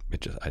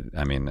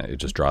 It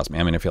just draws me.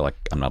 I mean, I feel like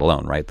I'm not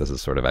alone, right? This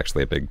is sort of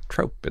actually a big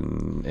trope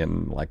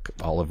in like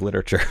all of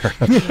literature.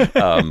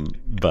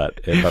 But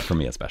for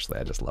me especially,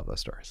 I just love those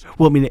stories.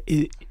 Well, I mean,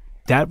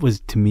 that was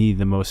to me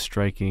the most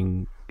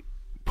striking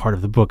part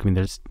of the book. I mean,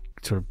 there's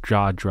sort of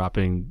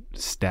jaw-dropping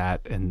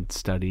stat and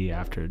study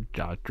after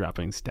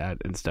jaw-dropping stat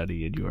and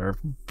study, and you are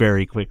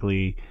very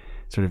quickly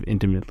sort of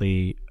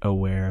intimately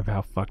aware of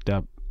how fucked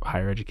up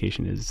higher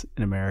education is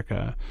in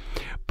America.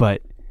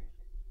 But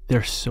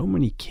there's so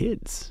many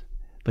kids,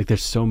 like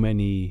there's so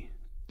many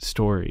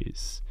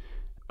stories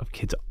of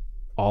kids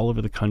all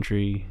over the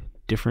country,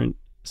 different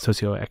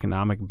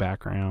socioeconomic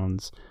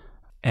backgrounds.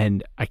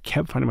 And I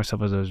kept finding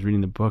myself as I was reading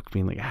the book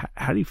being like,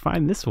 how do you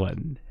find this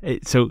one?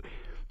 So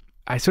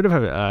I sort of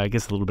have, I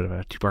guess, a little bit of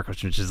a two-part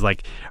question, which is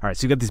like, all right,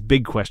 so you've got this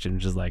big question,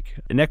 which is like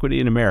inequity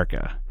in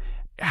America.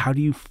 How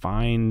do you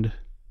find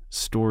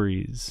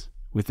stories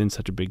within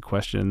such a big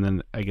question? And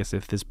then I guess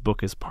if this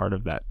book is part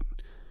of that,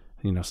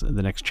 you know,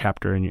 the next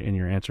chapter and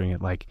you're answering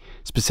it, like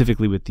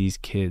specifically with these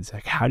kids,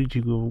 like how did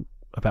you go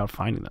about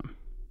finding them?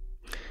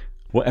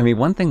 Well, I mean,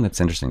 one thing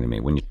that's interesting to me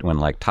when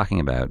like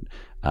talking about,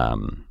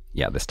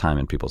 this time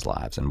in people's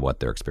lives and what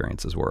their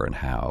experiences were and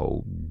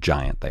how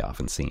giant they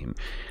often seem.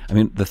 I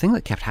mean, the thing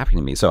that kept happening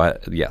to me, so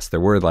yes, there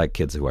were like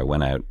kids who I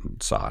went out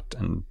and sought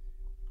and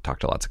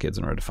talked to lots of kids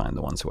in order to find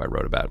the ones who I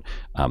wrote about.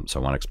 So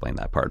I want to explain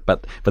that part.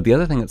 But the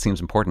other thing that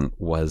seems important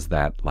was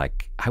that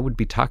like I would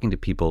be talking to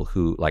people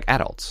who, like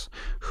adults,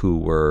 who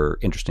were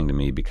interesting to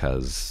me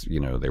because, you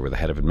know, they were the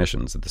head of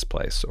admissions at this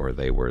place, or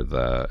they were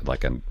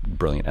like a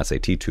brilliant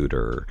SAT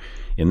tutor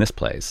in this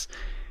place.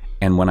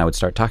 And when I would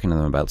start talking to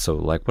them about, so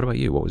like, what about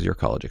you? What was your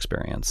college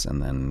experience?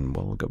 And then,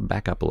 well, we'll go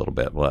back up a little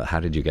bit. Well, how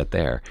did you get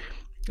there?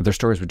 Their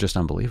stories were just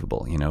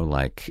unbelievable.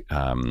 Like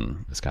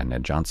this guy,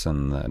 Ned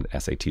Johnson, the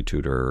SAT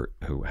tutor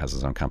who has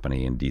his own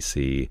company in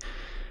DC,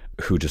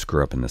 who just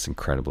grew up in this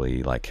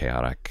incredibly like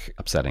chaotic,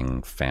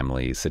 upsetting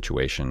family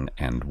situation,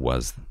 and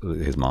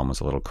his mom was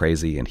a little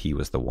crazy, and he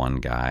was the one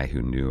guy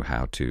who knew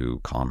how to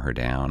calm her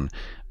down,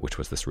 which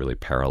was this really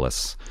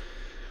perilous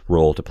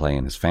role to play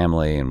in his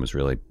family, and was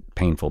really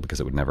painful because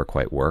it would never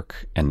quite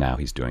work. And now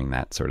he's doing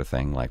that sort of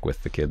thing like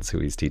with the kids who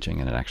he's teaching,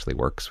 and it actually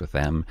works with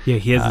them. Yeah,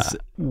 he has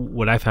this,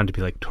 what I found to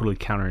be like totally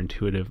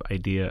counterintuitive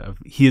idea of,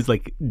 he is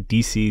like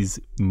DC's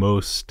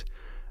most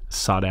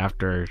sought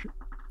after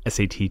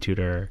SAT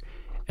tutor,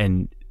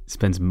 and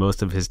spends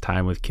most of his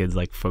time with kids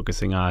like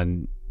focusing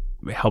on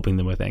helping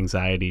them with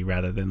anxiety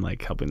rather than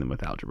like helping them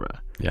with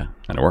algebra. Yeah,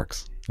 and it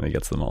works. And he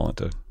gets them all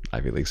into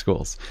Ivy League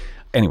schools.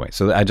 Anyway,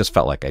 so I just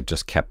felt like I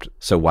just kept...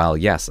 So while,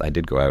 yes, I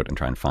did go out and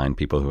try and find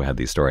people who had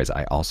these stories,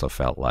 I also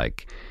felt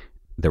like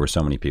there were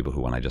so many people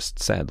who, when I just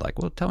said, like,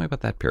 well, tell me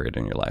about that period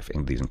in your life,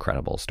 and these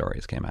incredible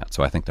stories came out.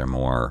 So I think they're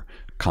more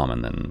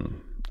common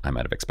than I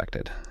might have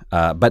expected.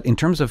 But in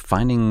terms of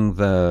finding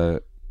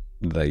the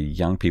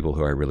young people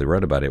who I really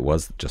wrote about, it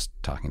was just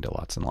talking to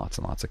lots and lots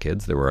and lots of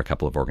kids. There were a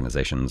couple of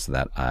organizations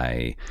who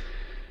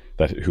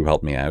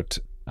helped me out.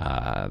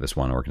 This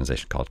one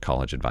organization called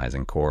College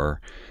Advising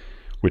Corps,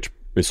 which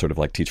is sort of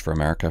like Teach for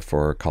America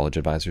for college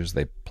advisors.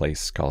 They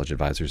place college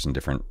advisors in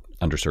different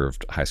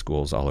underserved high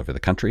schools all over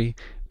the country,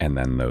 and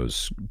then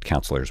those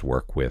counselors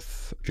work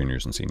with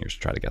juniors and seniors to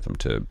try to get them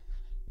to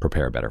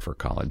prepare better for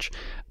college.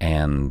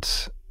 And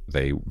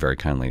they very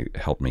kindly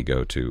helped me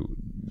go to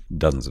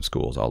dozens of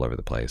schools all over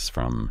the place,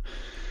 from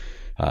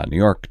New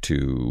York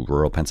to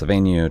rural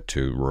Pennsylvania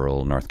to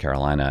rural North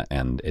Carolina.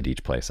 And at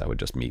each place I would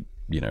just meet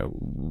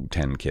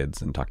 10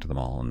 kids and talk to them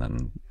all, and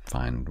then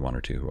find one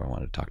or two who I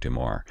wanted to talk to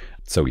more.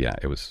 So yeah,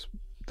 there was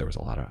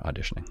a lot of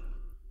auditioning.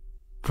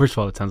 First of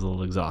all, it sounds a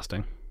little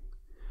exhausting,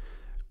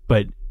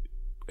 but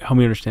help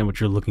me understand what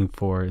you're looking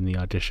for in the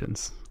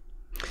auditions.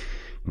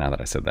 Now that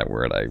I said that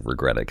word, I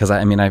regret it, because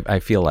I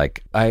feel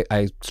like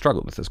I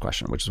struggled with this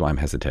question, which is why I'm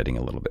hesitating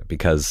a little bit,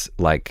 because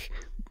like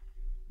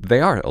they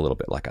are a little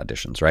bit like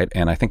auditions, right?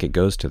 And I think it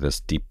goes to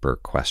this deeper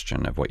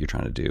question of what you're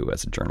trying to do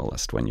as a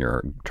journalist when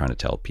you're trying to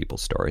tell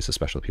people's stories,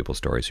 especially people's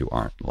stories who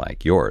aren't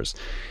like yours.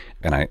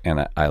 And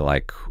I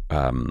like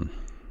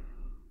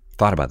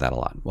thought about that a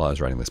lot while I was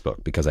writing this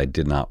book, because I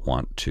did not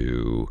want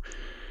to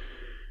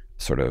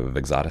sort of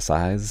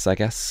exoticize, I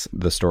guess,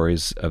 the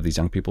stories of these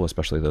young people,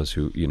 especially those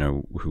who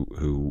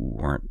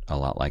weren't a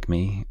lot like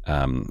me.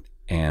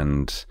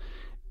 And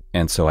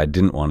so I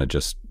didn't want to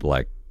just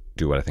like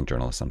do what I think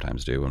journalists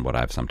sometimes do, and what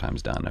I've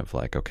sometimes done, of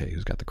like, okay,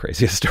 who's got the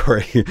craziest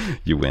story?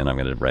 You win, I'm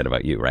going to write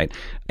about you, right?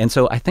 And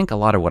so I think a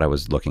lot of what I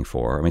was looking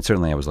for,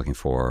 certainly I was looking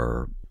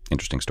for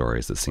interesting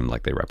stories that seemed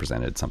like they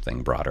represented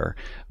something broader,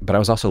 but I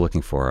was also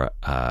looking for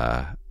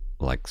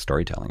like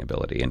storytelling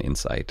ability and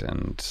insight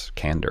and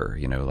candor,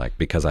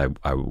 because I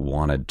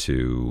wanted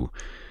to,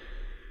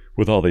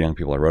 with all the young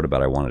people I wrote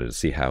about, I wanted to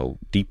see how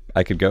deep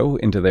I could go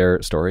into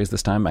their stories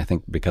this time. I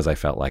think because I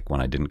felt like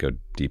when I didn't go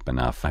deep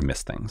enough, I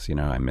missed things.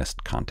 I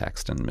missed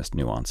context and missed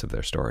nuance of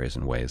their stories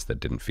in ways that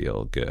didn't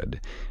feel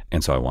good.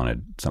 And so I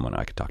wanted someone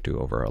I could talk to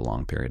over a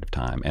long period of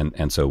time.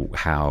 And so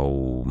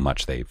how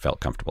much they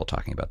felt comfortable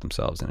talking about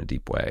themselves in a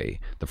deep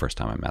way the first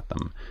time I met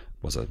them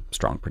was a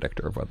strong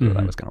predictor of whether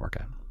that was going to work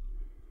out.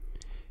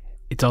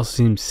 It also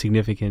seems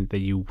significant that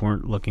you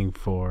weren't looking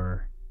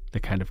for the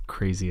kind of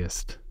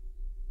craziest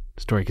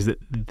story, because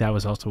that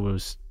was also what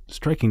was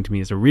striking to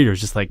me as a reader.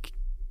 It's just like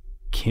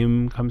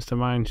Kim comes to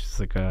mind. She's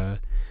like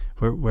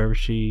where was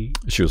she?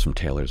 She was from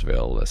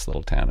Taylorsville, this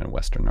little town in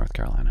western North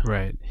Carolina.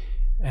 Right.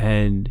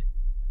 And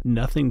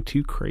nothing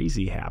too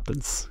crazy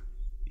happens,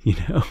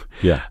 Yeah.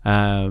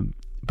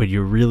 But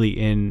you're really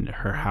in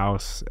her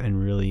house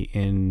and really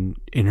in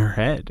her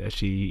head as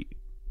she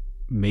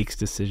makes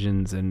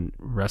decisions and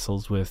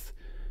wrestles with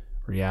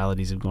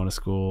realities of going to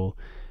school.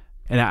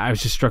 And I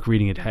was just struck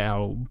reading it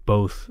how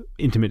both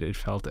intimate it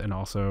felt, and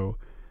also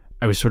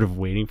I was sort of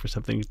waiting for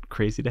something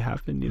crazy to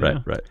happen, Right.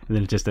 And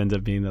then it just ends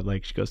up being that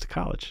like she goes to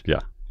college.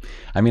 Yeah.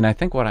 I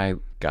think what I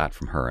got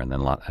from her, and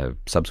then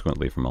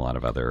subsequently from a lot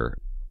of other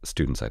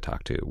students I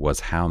talked to,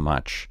 was how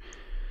much,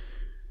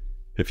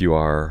 if you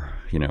are,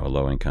 a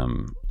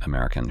low-income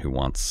American who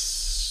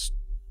wants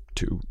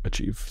to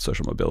achieve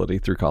social mobility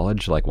through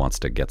college, like wants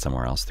to get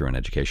somewhere else through an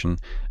education,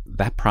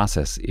 that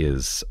process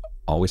is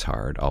always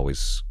hard,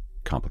 always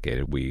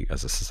complicated. We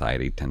as a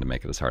society tend to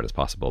make it as hard as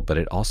possible, but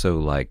it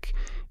also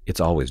it's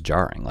always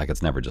jarring. Like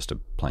it's never just a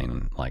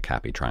plain like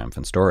happy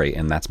triumphant story,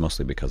 and that's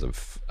mostly because of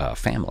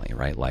family,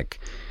 right? Like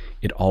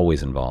it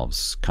always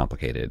involves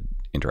complicated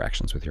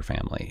interactions with your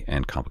family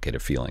and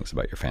complicated feelings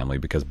about your family,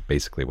 because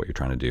basically what you're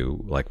trying to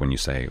do, like when you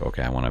say,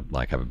 okay, I want to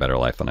like have a better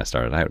life than I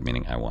started out,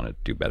 meaning I want to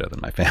do better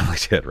than my family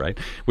did, right?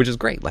 Which is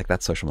great. Like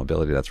that's social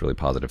mobility. That's a really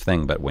positive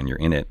thing. But when you're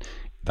in it,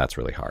 that's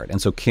really hard.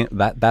 And so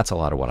that's a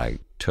lot of what I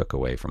took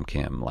away from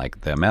Kim.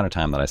 Like the amount of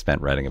time that I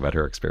spent writing about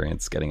her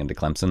experience getting into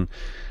Clemson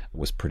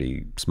was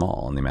pretty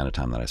small, and the amount of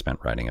time that I spent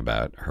writing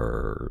about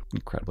her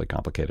incredibly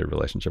complicated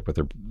relationship with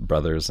her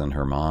brothers and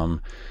her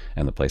mom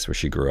and the place where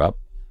she grew up,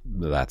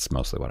 that's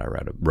mostly what I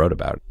wrote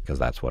about, because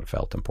that's what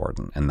felt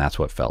important. And that's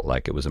what felt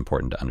like it was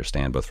important to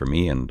understand, both for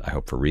me and I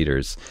hope for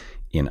readers,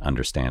 in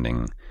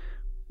understanding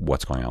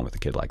what's going on with a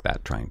kid like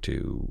that trying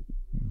to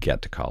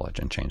get to college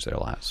and change their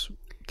lives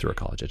through a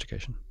college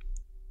education.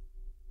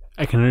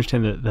 I can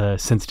understand the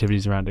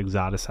sensitivities around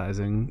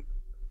exoticizing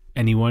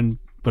anyone,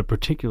 but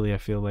particularly I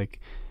feel like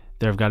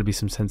there have got to be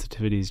some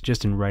sensitivities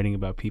just in writing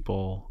about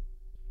people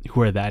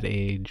who are that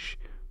age,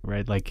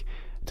 right? Like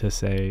to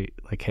say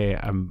like, hey,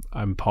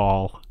 I'm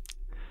Paul.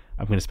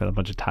 I'm going to spend a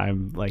bunch of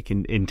time like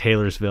in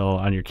Taylorsville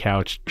on your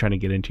couch trying to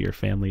get into your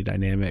family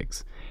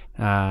dynamics.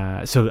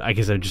 So I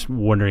guess I'm just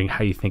wondering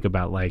how you think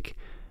about like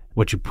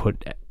what you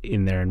put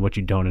in there and what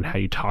you don't, and how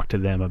you talk to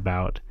them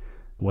about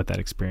what that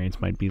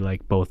experience might be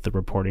like, both the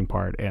reporting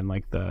part and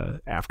like the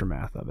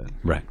aftermath of it.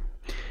 Right.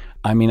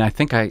 I mean, I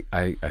think I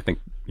think,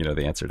 you know,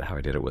 the answer to how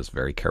I did it was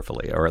very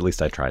carefully, or at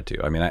least I tried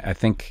to. I mean, I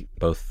think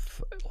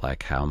both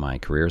like how my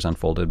career has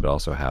unfolded, but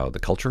also how the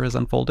culture has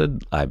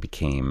unfolded, I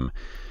became,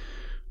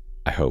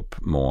 I hope,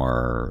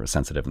 more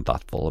sensitive and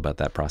thoughtful about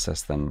that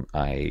process than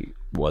I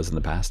was in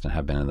the past and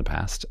have been in the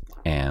past,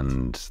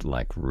 and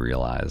like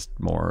realized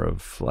more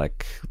of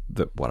like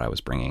what I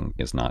was bringing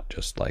is not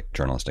just like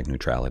journalistic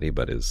neutrality,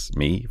 but is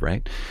me,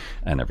 right?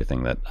 And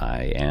everything that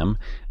I am.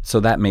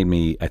 So that made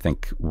me, I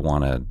think,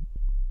 want to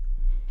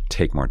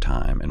take more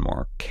time and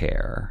more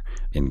care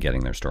in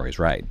getting their stories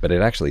right. But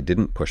it actually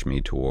didn't push me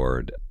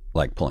toward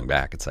like pulling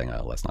back and saying,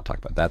 oh, let's not talk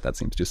about that. That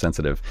seems too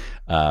sensitive.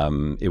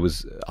 It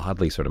was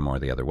oddly sort of more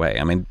the other way.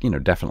 I mean, you know,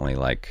 definitely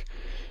like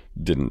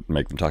didn't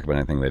make them talk about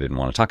anything they didn't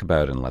want to talk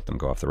about, and let them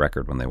go off the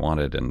record when they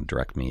wanted, and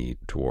direct me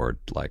toward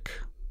like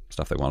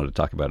stuff they wanted to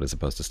talk about as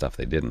opposed to stuff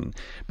they didn't.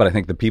 But I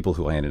think the people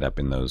who I ended up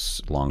in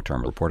those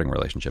long-term reporting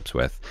relationships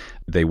with,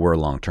 they were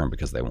long-term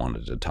because they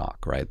wanted to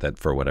talk, right? That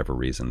for whatever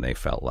reason, they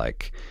felt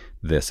like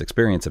this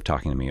experience of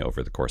talking to me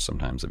over the course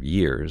sometimes of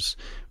years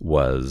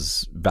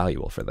was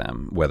valuable for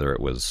them, whether it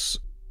was,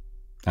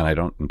 and I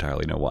don't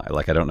entirely know why.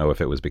 Like, I don't know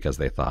if it was because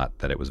they thought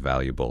that it was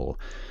valuable,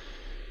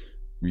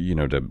 you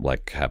know, to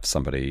like have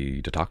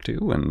somebody to talk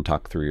to and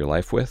talk through your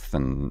life with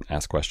and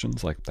ask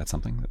questions. Like that's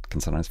something that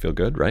can sometimes feel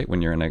good, right?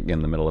 When you're in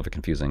the middle of a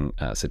confusing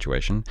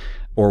situation,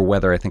 or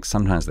whether I think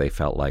sometimes they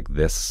felt like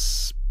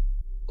this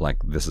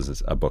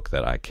is a book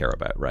that I care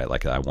about, right?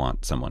 Like I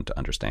want someone to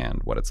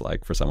understand what it's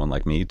like for someone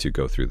like me to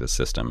go through this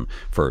system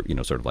for, you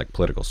know, sort of like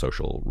political,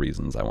 social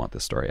reasons. I want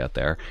this story out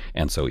there.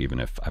 And so even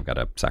if I've got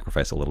to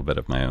sacrifice a little bit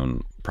of my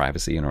own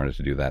privacy in order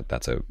to do that,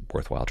 that's a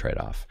worthwhile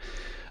trade-off.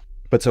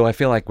 But so I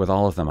feel like with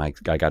all of them, I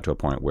got to a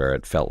point where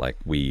it felt like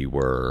we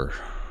were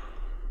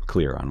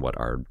clear on what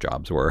our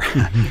jobs were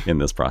in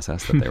this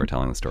process, that they were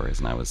telling the stories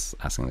and I was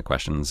asking the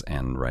questions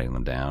and writing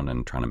them down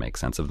and trying to make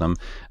sense of them.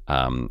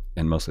 And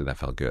mostly that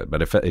felt good.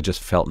 But it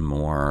just felt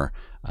more,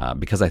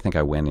 because I think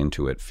I went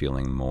into it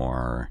feeling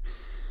more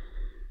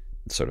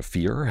sort of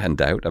fear and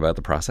doubt about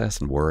the process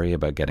and worry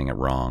about getting it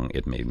wrong.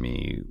 It made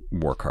me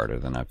work harder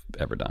than I've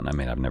ever done. I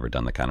mean, I've never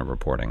done the kind of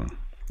reporting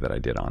that I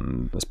did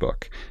on this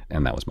book.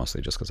 And that was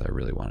mostly just because I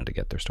really wanted to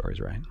get their stories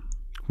right.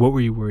 What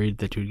were you worried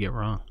that you'd get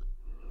wrong?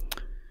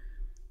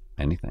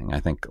 Anything. I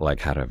think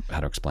like how to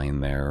explain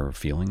their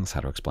feelings,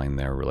 how to explain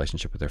their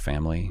relationship with their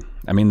family.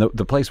 I mean,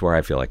 the place where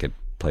I feel like it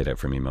played out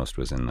for me most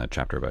was in the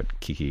chapter about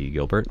Kiki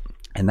Gilbert.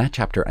 And that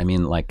chapter, I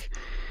mean, like,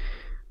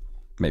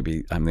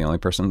 maybe I'm the only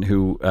person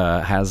who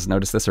has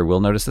noticed this or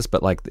will notice this,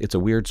 but like it's a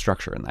weird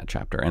structure in that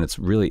chapter. And it's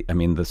really, I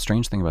mean, the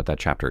strange thing about that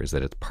chapter is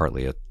that it's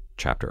partly a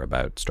chapter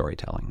about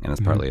storytelling, and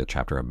it's partly a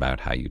chapter about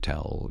how you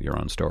tell your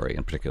own story,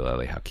 and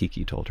particularly how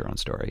Kiki told her own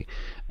story.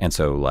 And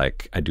so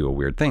like I do a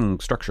weird thing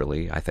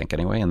structurally, I think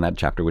anyway, in that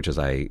chapter, which is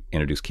I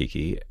introduce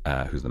Kiki,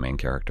 who's the main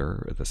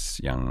character, this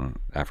young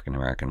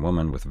African-American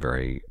woman with a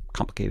very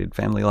complicated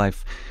family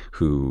life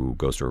who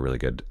goes to a really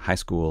good high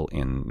school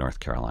in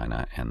North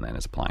Carolina and then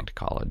is applying to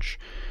college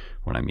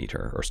when I meet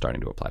her, or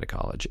starting to apply to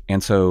college.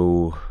 And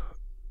so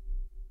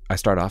I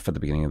start off at the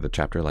beginning of the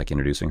chapter, like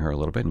introducing her a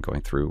little bit and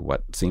going through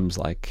what seems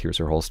like here's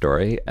her whole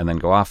story, and then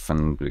go off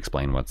and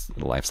explain what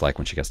life's like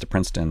when she gets to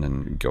Princeton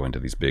and go into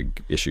these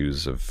big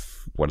issues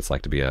of what it's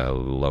like to be a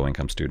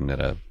low-income student at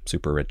a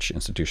super rich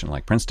institution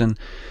like Princeton.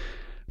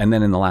 And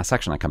then in the last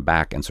section, I come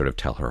back and sort of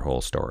tell her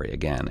whole story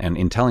again. And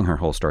in telling her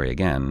whole story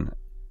again,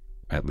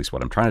 at least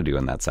what I'm trying to do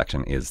in that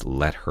section is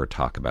let her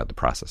talk about the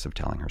process of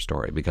telling her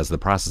story, because the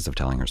process of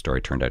telling her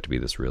story turned out to be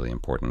this really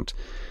important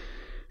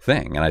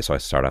thing. And so I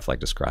start off like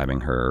describing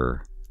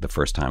her the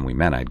first time we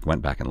met. I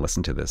went back and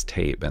listened to this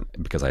tape, and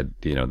because I,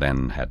 you know,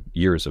 then had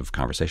years of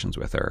conversations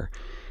with her,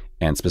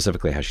 and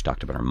specifically how she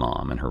talked about her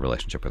mom, and her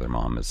relationship with her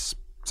mom is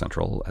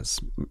central,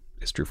 as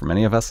is true for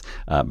many of us,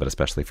 but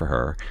especially for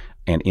her.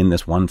 And in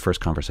this one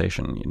first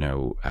conversation, you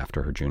know,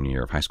 after her junior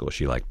year of high school,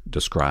 she like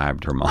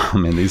described her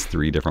mom in these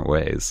 3 different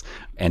ways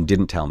and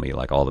didn't tell me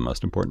like all the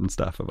most important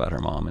stuff about her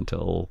mom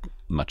until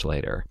much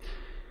later.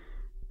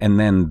 And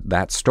then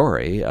that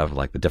story of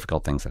like the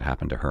difficult things that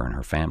happened to her and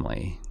her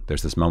family,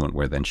 there's this moment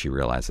where then she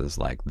realizes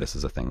like this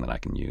is a thing that I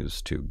can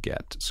use to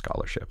get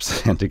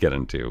scholarships and to get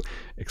into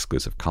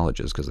exclusive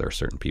colleges, because there are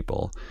certain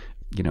people,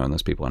 you know, and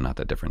those people are not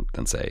that different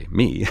than, say,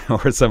 me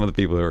or some of the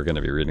people who are going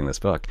to be reading this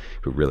book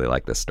who really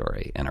like this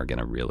story and are going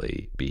to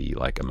really be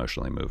like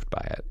emotionally moved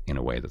by it in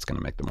a way that's going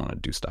to make them want to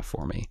do stuff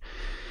for me.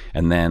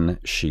 And then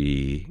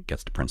she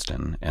gets to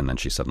Princeton, and then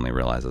she suddenly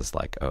realizes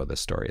like, oh,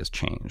 this story has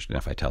changed. And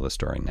if I tell this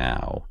story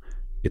now,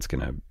 it's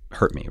going to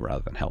hurt me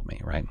rather than help me,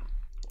 right?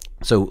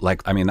 So,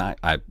 like, I mean,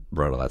 I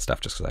wrote all that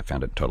stuff just because I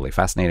found it totally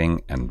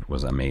fascinating and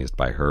was amazed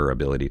by her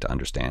ability to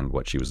understand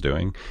what she was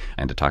doing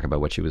and to talk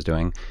about what she was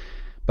doing.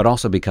 But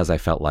also because I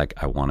felt like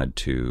I wanted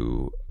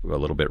to a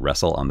little bit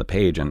wrestle on the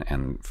page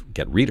and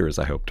get readers,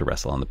 I hope, to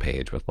wrestle on the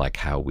page with like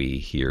how we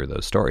hear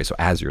those stories. So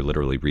as you're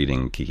literally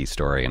reading Kiki's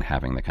story and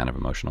having the kind of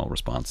emotional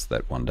response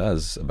that one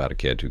does about a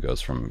kid who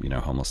goes from, you know,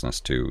 homelessness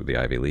to the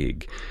Ivy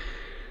League,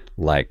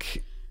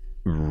 like,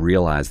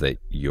 realize that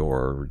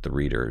the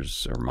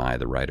reader's or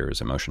the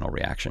writer's emotional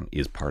reaction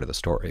is part of the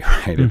story,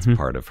 right? It's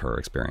part of her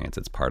experience.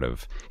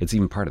 It's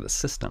even part of the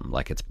system.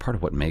 Like, it's part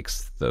of what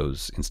makes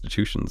those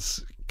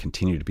institutions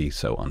continue to be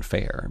so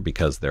unfair,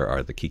 because there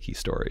are the Kiki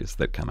stories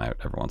that come out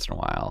every once in a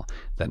while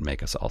that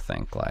make us all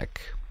think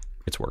like,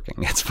 it's working,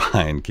 it's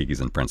fine,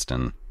 Kiki's in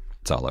Princeton,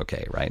 it's all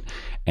okay, right?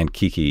 And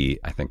Kiki,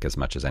 I think as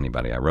much as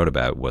anybody I wrote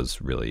about,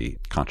 was really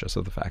conscious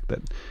of the fact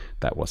that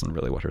that wasn't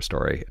really what her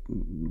story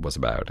was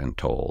about and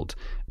told.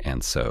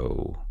 And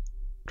so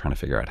trying to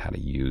figure out how to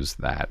use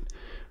that,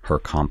 her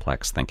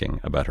complex thinking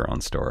about her own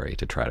story,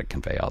 to try to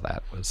convey all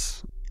that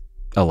was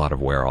a lot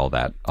of where all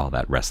that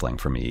wrestling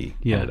for me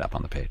ended up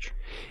on the page.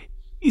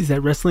 Is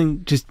that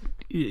wrestling just,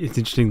 it's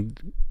interesting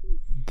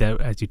that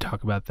as you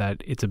talk about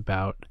that, it's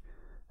about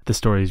the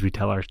stories we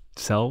tell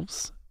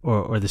ourselves,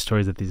 or the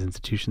stories that these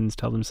institutions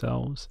tell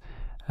themselves.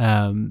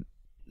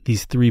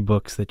 These 3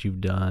 books that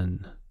you've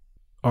done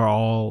are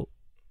all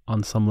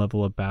on some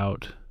level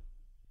about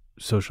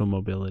social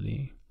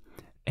mobility.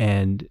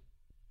 And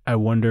I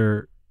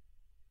wonder,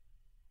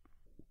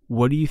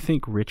 what do you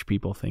think rich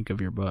people think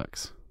of your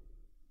books?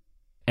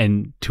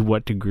 And to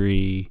what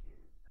degree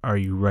are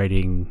you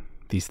writing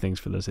these things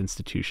for those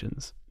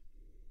institutions?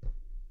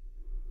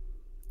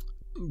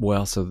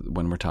 Well, so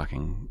when we're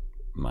talking,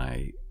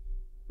 my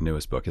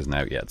newest book isn't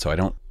out yet, so I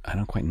don't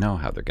quite know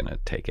how they're going to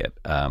take it.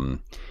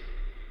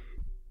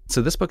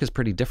 So this book is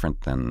pretty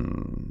different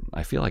than,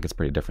 I feel like it's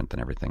pretty different than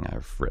everything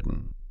I've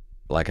written.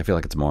 Like, I feel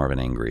like it's more of an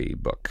angry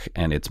book,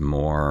 and it's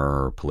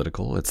more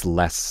political. It's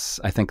less,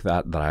 I think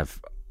that I've,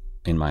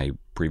 in my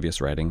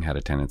previous writing, had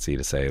a tendency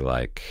to say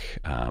like,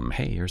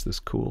 hey, here's this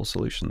cool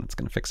solution that's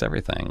going to fix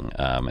everything.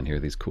 And here are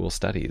these cool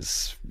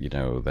studies, you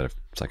know, that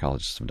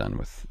psychologists have done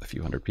with a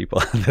few hundred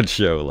people that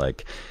show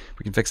like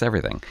we can fix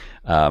everything.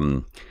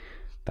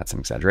 That's an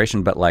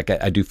exaggeration, but like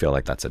I do feel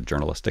like that's a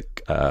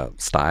journalistic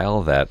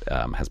style that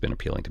has been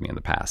appealing to me in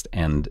the past.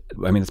 And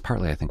I mean, it's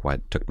partly, I think, why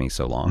it took me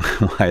so long,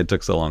 why it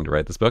took so long to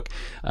write this book,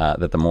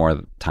 that the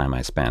more time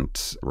I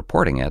spent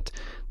reporting it,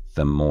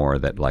 the more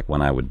that, like,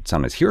 when I would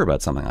sometimes hear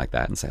about something like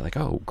that and say like,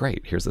 oh,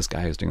 great, here's this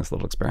guy who's doing this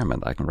little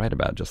experiment that I can write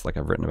about, just like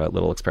I've written about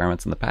little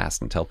experiments in the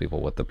past and tell people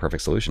what the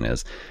perfect solution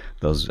is.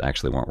 Those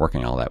actually weren't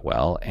working all that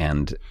well.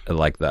 And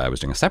like I was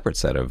doing a separate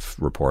set of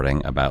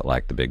reporting about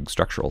like the big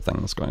structural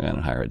things going on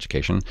in higher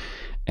education.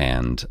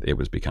 And it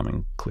was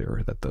becoming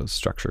clearer that those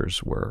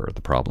structures were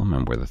the problem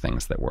and were the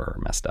things that were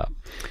messed up.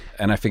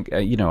 And I think,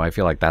 you know, I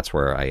feel like that's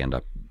where I end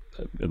up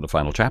in the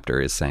final chapter,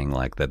 is saying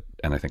like that.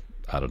 And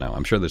I don't know,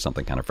 I'm sure there's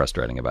something kind of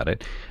frustrating about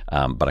it,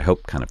 but I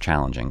hope kind of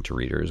challenging to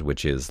readers,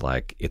 which is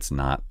like,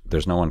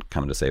 there's no one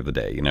coming to save the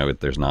day. You know,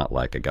 there's not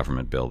like a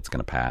government bill that's going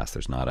to pass.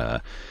 There's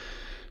not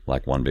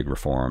like one big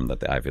reform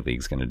that the Ivy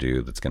League's going to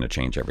do that's going to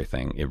change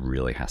everything. It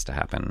really has to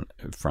happen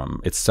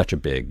it's such a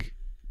big,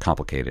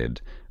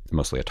 complicated,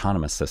 mostly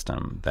autonomous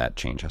system that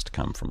change has to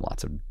come from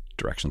lots of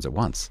directions at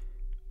once.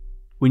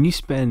 When you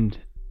spend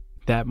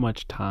that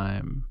much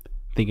time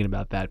thinking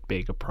about that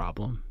big a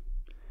problem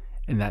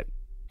and that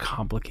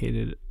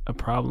complicated a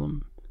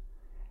problem,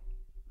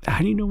 how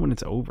do you know when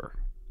it's over?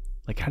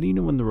 Like, how do you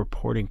know when the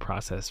reporting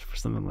process for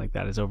something like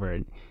that is over?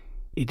 And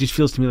it just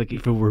feels to me like,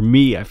 if it were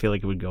me, I feel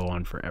like it would go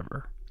on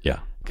forever. Yeah,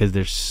 because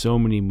there's so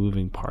many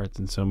moving parts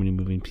and so many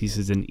moving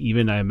pieces. And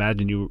even, I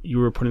imagine you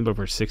were putting the book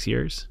for 6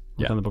 years.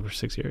 On the book for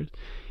 6 years.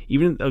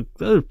 Even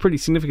a pretty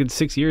significant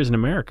 6 years in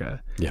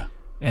America. Yeah.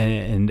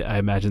 And I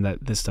imagine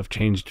that this stuff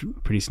changed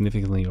pretty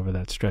significantly over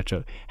that stretch.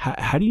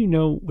 How do you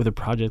know with a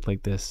project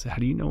like this? How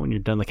do you know when you're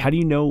done? Like, how do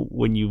you know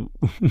when you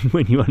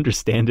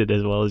understand it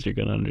as well as you're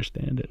going to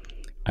understand it?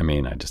 I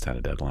mean, I just had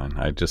a deadline.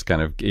 I just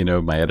kind of, you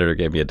know, my editor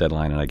gave me a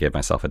deadline and I gave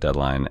myself a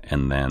deadline,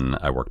 and then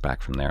I worked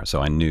back from there.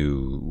 So I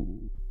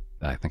knew,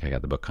 I think I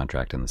got the book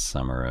contract in the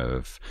summer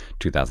of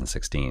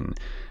 2016,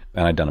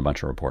 and I'd done a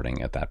bunch of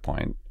reporting at that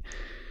point.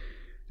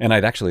 And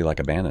I'd actually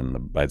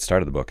I'd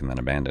started the book and then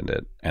abandoned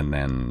it, and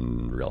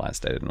then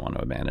realized I didn't want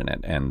to abandon it.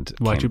 And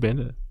why'd you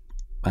abandon it?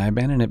 I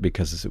abandoned it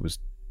because it was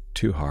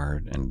too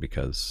hard, and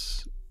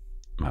because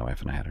my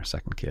wife and I had our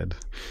second kid,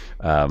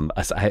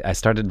 I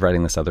started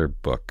writing this other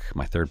book.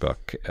 My third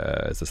book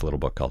is this little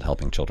book called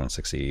Helping Children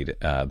Succeed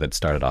that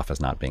started off as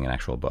not being an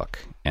actual book.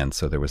 And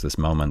so there was this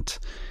moment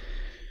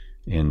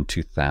in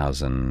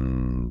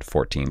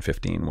 2014,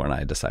 15, when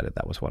I decided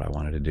that was what I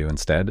wanted to do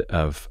instead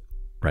of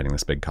writing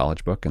this big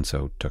college book. And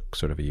so took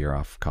sort of a year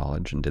off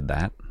college and did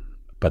that.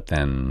 But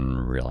then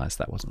realized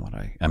that wasn't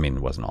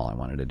it wasn't all I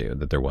wanted to do,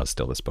 that there was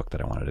still this book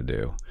that I wanted to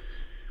do.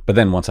 But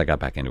then once I got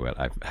back into it,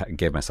 I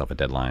gave myself a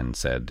deadline,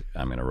 said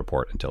I'm going to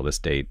report until this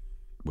date,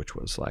 which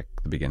was like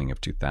the beginning of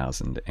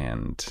 2018.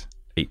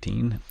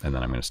 And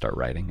then I'm going to start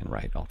writing and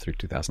write all through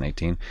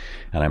 2018.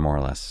 And I more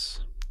or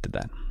less did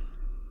that.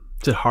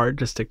 Is it hard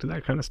to stick to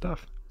that kind of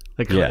stuff?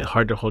 Like, Yeah.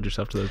 hard to hold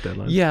yourself to those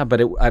deadlines? Yeah,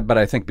 but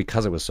I think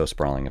because it was so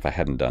sprawling, if I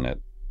hadn't done it,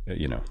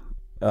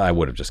 I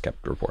would have just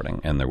kept reporting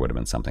and there would have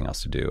been something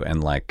else to do.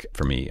 And like,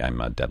 for me,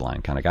 I'm a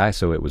deadline kind of guy.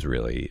 So it was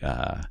really,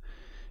 it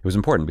was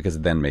important because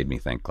it then made me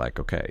think like,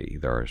 okay,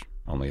 there are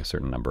only a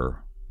certain number,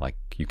 like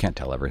you can't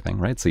tell everything,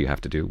 right? So you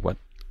have to do what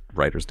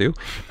writers do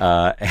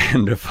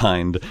and to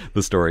find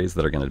the stories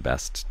that are going to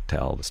best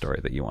tell the story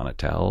that you want to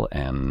tell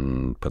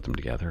and put them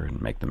together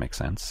and make them make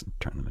sense, and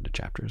turn them into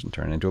chapters and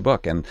turn it into a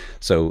book. And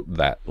so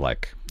that I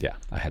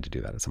had to do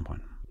that at some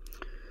point.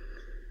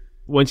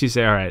 Once you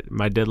say, all right,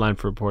 my deadline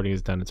for reporting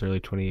is done, it's early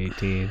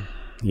 2018.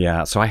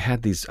 Yeah. So I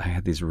had these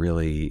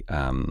really,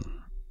 I'm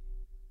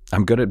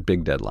good at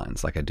big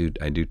deadlines. Like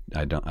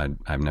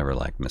I've never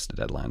like missed a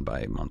deadline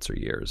by months or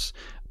years,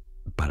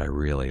 but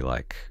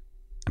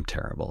I'm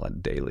terrible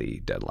at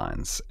daily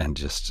deadlines and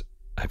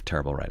I have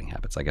terrible writing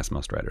habits. I guess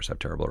most writers have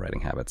terrible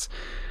writing habits,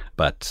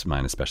 but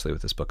mine, especially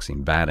with this book,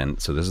 seemed bad. And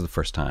so this is the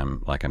first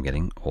time, like, I'm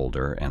getting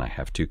older and I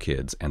have 2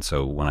 kids. And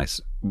so when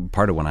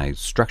I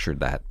structured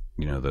that,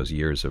 those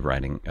years of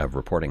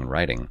reporting and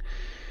writing,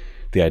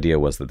 the idea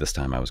was that this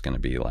time I was going to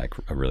be like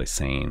a really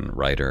sane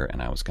writer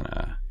and I was going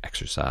to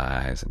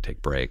exercise and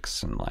take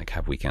breaks and like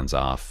have weekends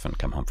off and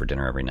come home for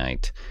dinner every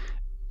night.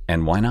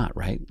 And why not,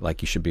 right?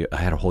 Like I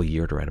had a whole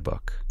year to write a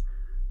book.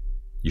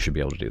 You should be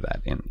able to do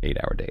that in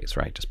 8-hour days,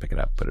 right? Just pick it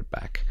up, put it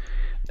back.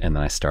 And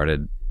then I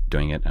started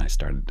doing it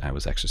and I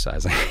was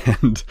exercising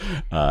and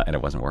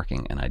it wasn't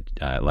working. And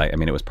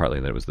it was partly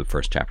that it was the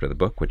first chapter of the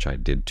book, which I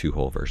did 2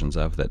 whole versions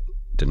of that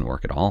didn't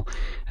work at all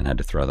and had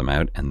to throw them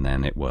out. And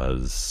then it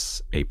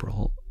was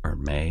April or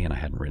May and I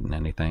hadn't written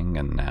anything.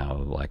 And now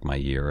like my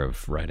year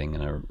of writing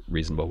in a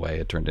reasonable way,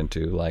 it turned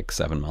into like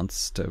 7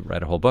 months to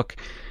write a whole book.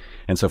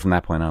 And so from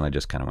that point on, I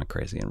just kind of went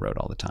crazy and wrote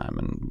all the time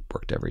and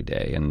worked every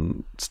day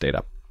and stayed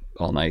up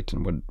all night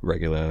and would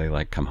regularly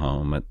like come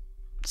home at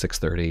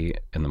 6:30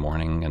 in the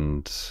morning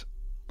and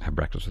have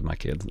breakfast with my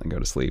kids and then go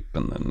to sleep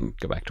and then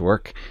go back to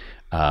work.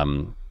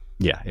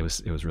 It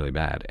was really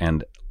bad.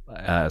 And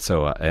as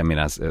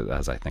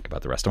I think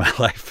about the rest of my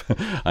life,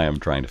 I am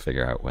trying to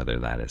figure out whether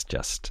that is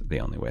just the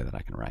only way that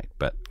I can write.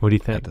 But what do you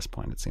think? At this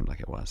point, it seemed like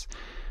it was.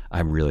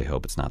 I really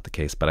hope it's not the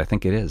case, but I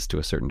think it is to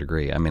a certain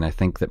degree. I mean, I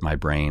think that my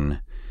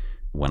brain,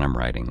 when I'm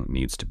writing,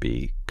 needs to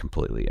be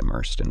completely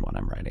immersed in what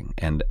I'm writing.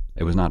 And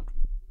it was not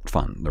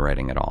fun, the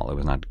writing at all. It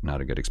was not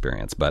a good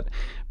experience, but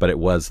it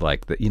was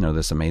like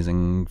this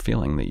amazing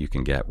feeling that you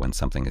can get when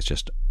something is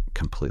just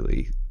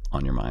completely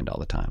on your mind all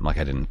the time. Like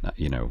I didn't,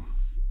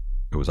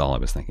 it was all I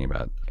was thinking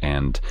about.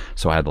 And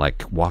so I'd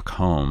like walk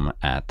home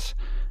at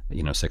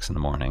 6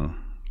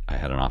 a.m. I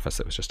had an office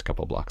that was just a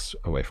couple of blocks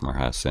away from our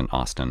house in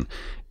Austin,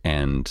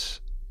 and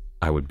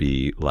I would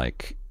be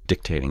like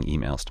dictating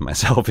emails to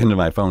myself into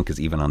my phone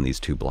because even on these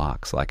 2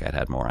 blocks, like I'd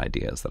had more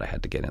ideas that I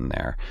had to get in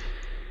there.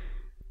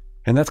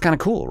 And that's kind of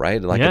cool, right?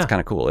 Like, yeah. It's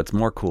kind of cool. It's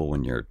more cool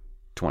when you're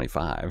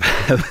 25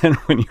 than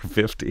when you're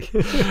 50.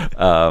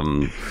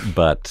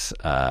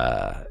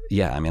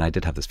 I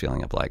did have this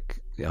feeling of like,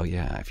 oh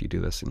yeah, if you do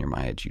this and you're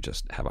my age, you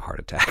just have a heart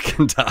attack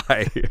and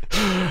die.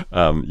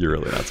 You're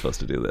really not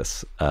supposed to do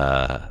this.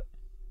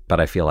 But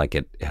I feel like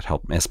it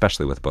helped,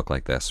 especially with a book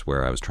like this,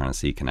 where I was trying to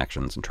see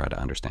connections and try to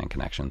understand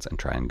connections and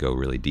try and go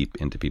really deep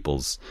into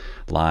people's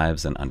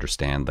lives and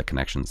understand the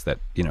connections that,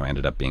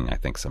 ended up being, I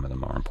think, some of the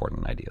more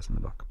important ideas in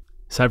the book.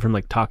 Aside from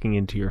like talking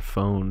into your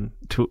phone,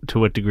 to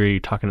what degree are you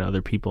talking to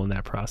other people in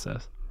that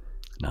process?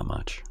 Not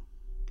much.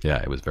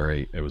 Yeah, it was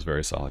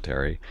very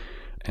solitary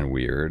and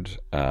weird.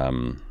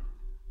 And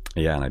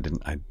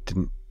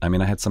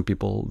I had some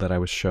people that I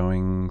was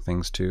showing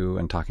things to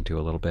and talking to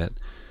a little bit.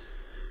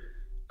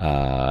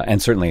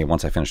 And certainly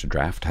once I finished a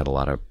draft, had a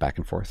lot of back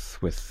and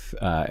forth with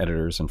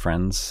editors and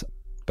friends,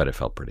 but it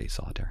felt pretty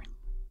solitary.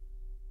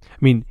 I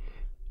mean,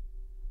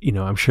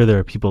 I'm sure there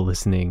are people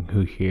listening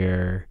who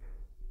hear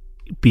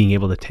being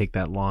able to take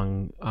that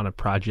long on a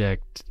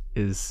project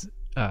is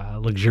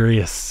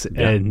luxurious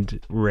and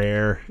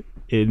rare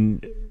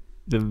in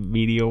the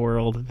media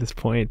world at this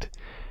point.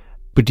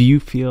 But do you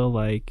feel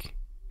like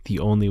the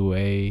only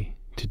way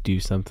to do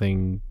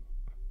something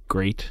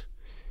great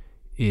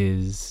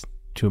is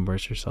to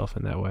immerse yourself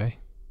in that way?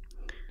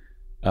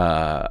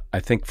 I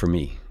think for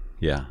me,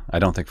 yeah. I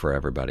don't think for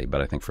everybody, but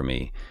I think for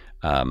me,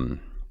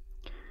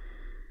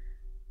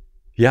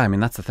 Yeah, I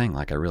mean that's the thing.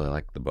 Like I really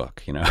like the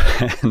book, you know,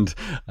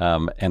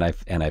 and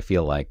I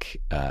feel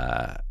like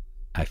I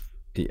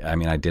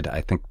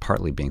think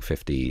partly being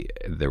 50,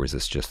 there was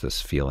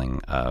this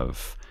feeling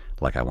of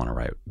like I want to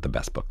write the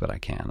best book that I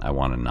can. I don't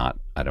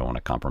want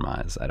to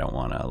compromise. I don't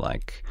want to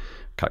like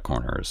cut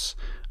corners.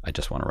 I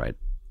just want to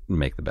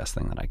make the best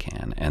thing that I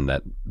can, and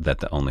that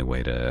the only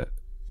way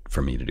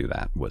for me to do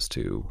that was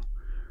to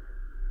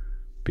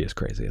be as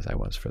crazy as I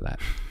was for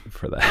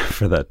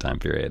that time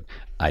period.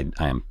 I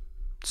am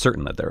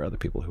certain that there are other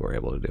people who are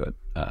able to do it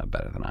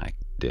better than I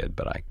did,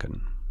 but I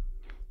couldn't.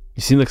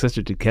 You seem like such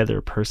a together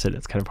person.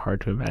 It's kind of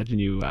hard to imagine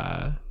you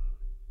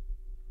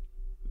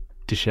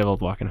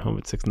disheveled walking home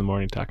at 6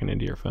 a.m. talking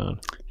into your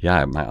phone.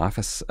 Yeah, my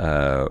office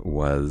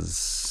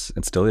was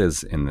and still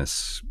is in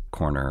this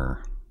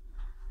corner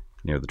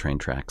near the train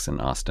tracks in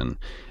Austin,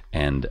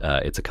 and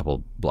it's a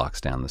couple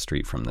blocks down the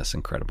street from this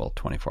incredible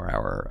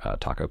 24-hour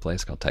taco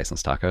place called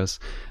Tyson's Tacos,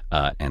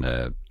 and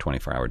a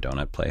 24-hour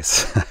donut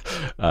place.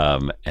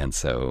 And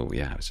so,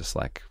 yeah, I was just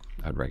like,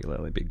 I'd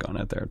regularly be going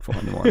out there at 4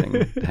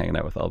 a.m, hanging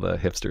out with all the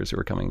hipsters who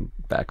were coming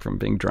back from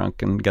being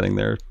drunk and getting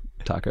their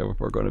taco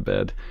before going to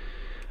bed.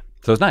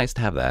 So it was nice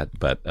to have that,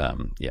 but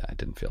yeah, it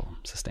didn't feel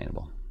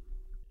sustainable.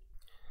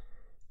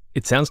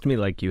 It sounds to me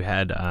like you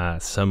had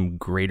some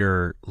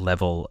greater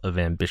level of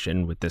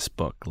ambition with this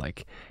book.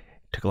 Like,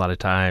 it took a lot of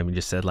time. You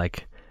just said,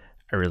 like,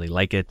 I really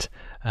like it.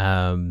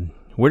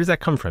 Where does that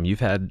come from? You've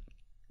had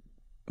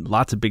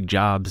lots of big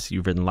jobs.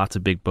 You've written lots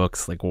of big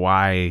books. Like,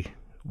 why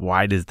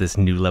does this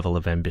new level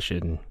of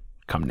ambition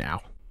come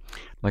now?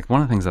 Like,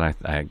 one of the things that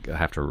I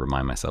have to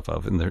remind myself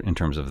of in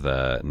terms of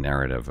the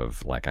narrative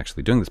of, like,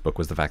 actually doing this book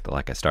was the fact that,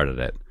 like, I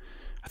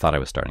thought I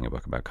was starting a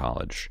book about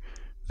college,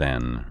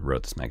 then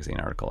wrote this magazine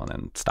article, and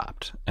then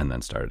stopped, and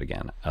then started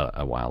again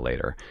a while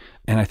later.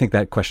 And I think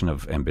that question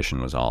of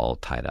ambition was all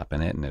tied up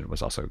in it, and it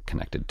was also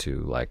connected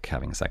to like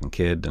having a second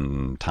kid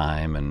and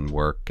time and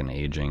work and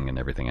aging and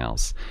everything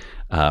else.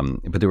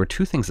 But there were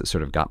two things that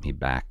sort of got me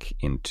back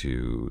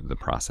into the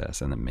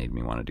process and that made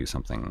me want to do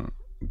something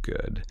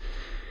good.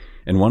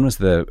 And one was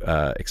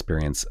the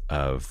experience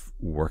of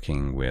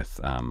working with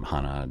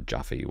Hannah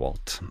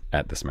Jaffe-Walt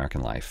at This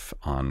American Life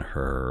on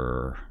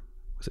her...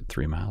 was it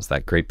 3 Miles?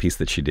 That great piece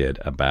that she did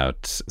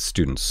about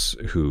students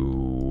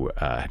who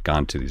had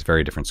gone to these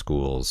very different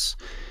schools,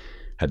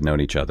 had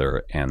known each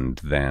other, and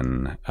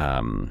then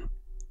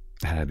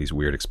had these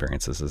weird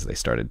experiences as they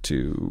started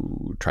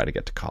to try to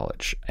get to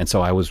college. And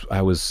so I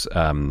was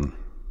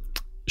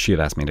she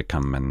had asked me to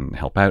come and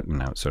help out,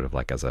 and I was sort of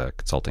like as a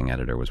consulting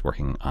editor was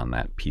working on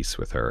that piece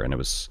with her, and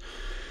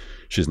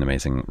she's an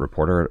amazing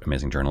reporter,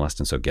 amazing journalist,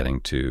 and so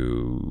getting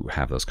to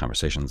have those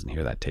conversations and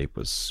hear that tape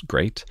was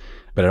great.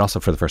 But it also,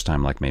 for the first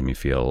time, like made me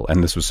feel,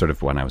 and this was sort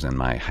of when I was in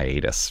my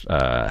hiatus,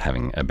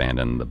 having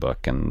abandoned the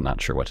book and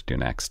not sure what to do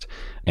next,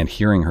 and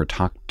hearing her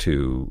talk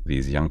to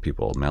these young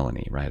people,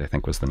 Melanie, right, I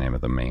think was the name of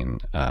the main,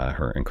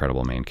 her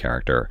incredible main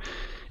character.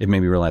 It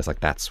made me realize,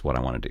 like, that's what I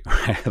want to do,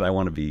 right? I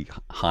want to be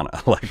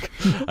Hannah. Like,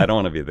 I don't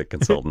want to be the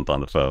consultant on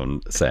the phone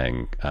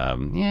saying,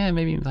 yeah,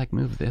 maybe like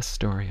move this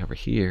story over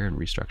here and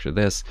restructure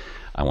this.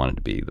 I wanted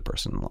to be the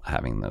person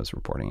having those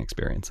reporting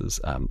experiences.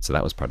 So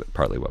that was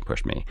partly what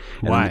pushed me.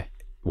 And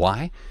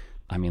why?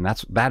 I mean,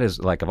 that is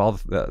like, of all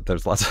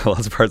there's lots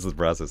of parts of the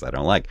process I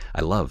don't like.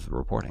 I love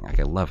reporting. Like,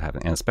 I love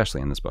having, and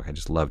especially in this book, I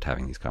just loved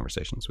having these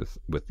conversations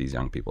with these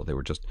young people. They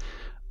were just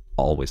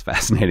always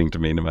fascinating to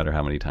me, no matter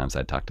how many times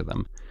I'd talk to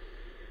them.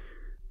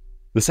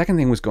 The second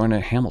thing was going to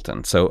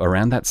Hamilton. So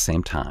around that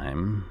same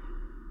time,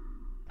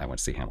 I went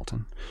to see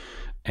Hamilton,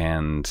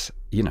 and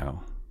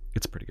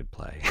it's a pretty good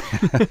play.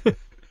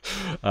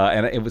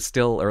 And it was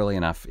still early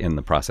enough in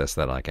the process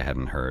that like I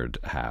hadn't heard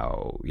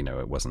how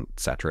it wasn't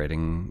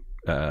saturating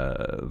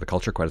the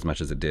culture quite as much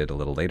as it did a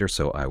little later.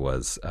 So I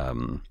was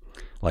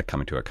like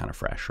coming to it kind of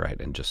fresh, right,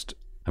 and just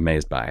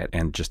amazed by it,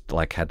 and just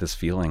like had this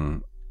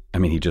feeling. I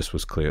mean, he just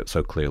was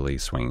so clearly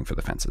swinging for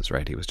the fences,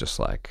 right? He was just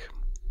like,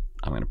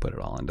 I'm going to put it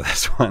all into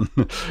this one,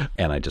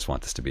 and I just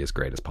want this to be as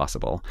great as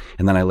possible.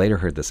 And then I later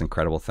heard this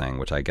incredible thing,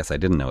 which I guess I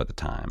didn't know at the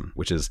time,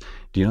 which is,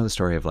 do you know the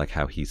story of like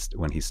how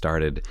when he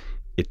started,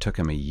 it took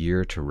him a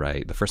year to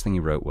write. The first thing he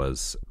wrote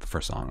was the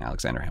first song,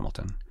 Alexander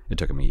Hamilton. It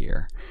took him a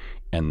year.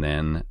 And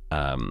then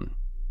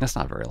that's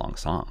not a very long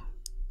song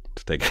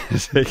to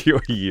take you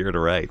a year to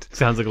write.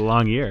 Sounds like a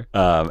long year.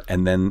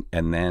 And then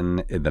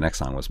the next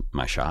song was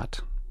My Shot,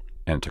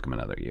 and it took him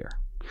another year.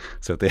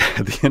 So at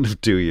the end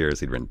of 2 years,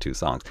 he'd written 2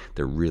 songs.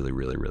 They're really,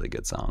 really, really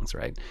good songs,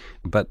 right?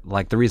 But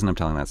like the reason I'm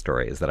telling that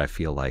story is that I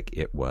feel like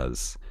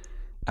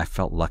I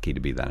felt lucky to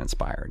be that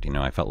inspired.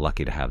 I felt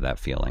lucky to have that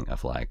feeling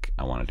of like,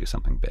 I want to do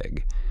something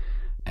big.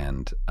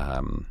 And,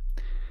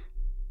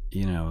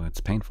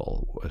 it's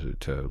painful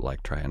to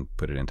like try and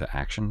put it into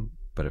action,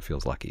 but it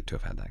feels lucky to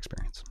have had that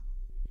experience.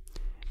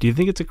 Do you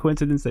think it's a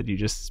coincidence that you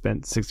just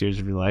spent 6 years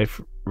of your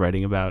life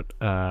writing about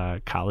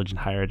college and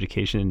higher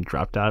education and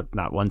dropped out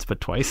not once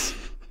but twice?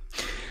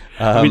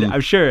 I mean,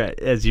 I'm sure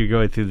as you're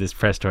going through this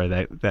press tour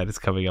that is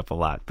coming up a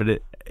lot.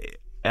 But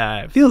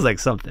It feels like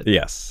something.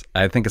 Yes,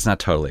 I think it's not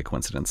totally a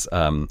coincidence.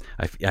 And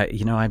yeah,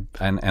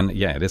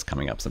 it is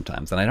coming up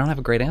sometimes, and I don't have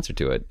a great answer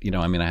to it.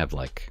 I mean, I have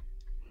like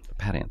a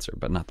pat answer,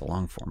 but not the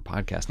long form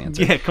podcast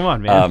answer. Yeah, come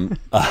on,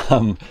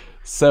 man.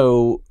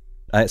 So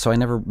I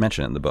never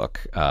mention it in the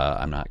book.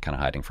 I'm not kind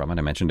of hiding from it.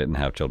 I mentioned it in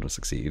How Children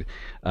Succeed.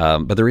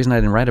 But the reason I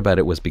didn't write about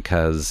it was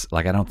because,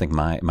 like, I don't think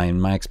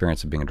my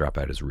experience of being a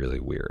dropout is really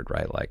weird,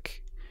 right?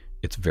 Like,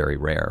 it's very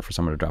rare for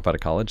someone to drop out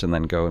of college and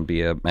then go and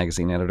be a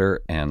magazine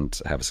editor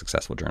and have a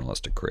successful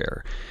journalistic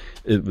career.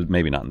 It was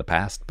maybe not in the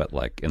past, but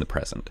like in the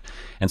present.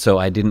 And so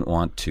I didn't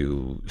want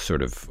to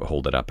sort of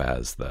hold it up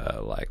as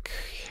the like,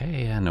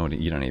 hey, I know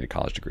you don't need a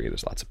college degree.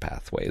 There's lots of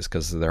pathways,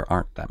 because there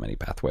aren't that many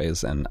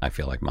pathways. And I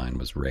feel like mine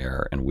was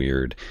rare and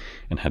weird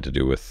and had to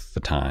do with the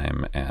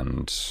time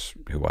and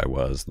who I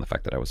was and the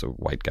fact that I was a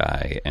white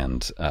guy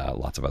and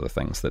lots of other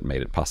things that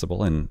made it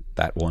possible in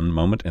that one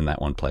moment, in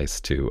that one place,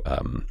 to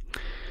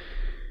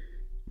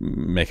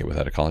make it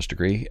without a college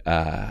degree.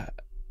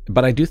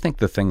 But I do think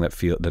the thing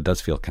that does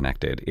feel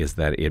connected is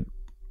that it,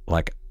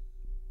 like,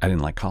 I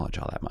didn't like college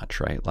all that much,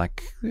 right?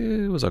 Like,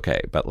 it was okay,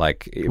 but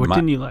like, what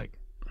didn't you like?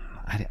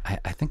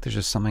 I think there's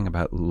just something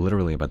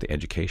literally about the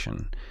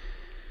education,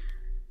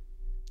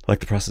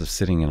 like the process of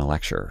sitting in a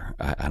lecture.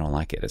 I don't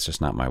like it. It's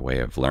just not my way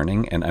of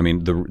learning. And I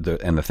mean,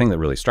 the thing that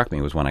really struck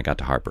me was when I got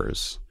to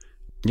Harper's.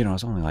 I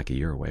was only like a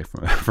year away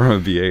from a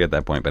BA at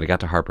that point, but I got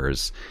to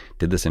Harper's,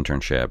 did this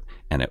internship,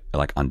 and it,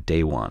 like, on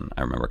day one,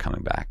 I remember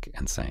coming back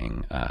and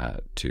saying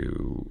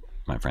to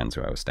my friends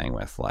who I was staying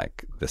with,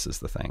 like, this is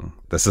the thing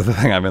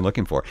I've been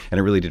looking for. And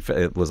it really did.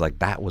 It was like,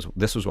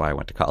 this was why I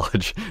went to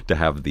college, to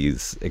have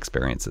these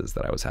experiences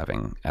that I was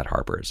having at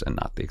Harper's and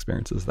not the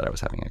experiences that I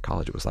was having at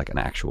college. It was like an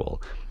actual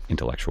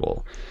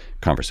intellectual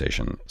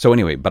conversation. So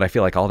anyway, but I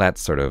feel like all that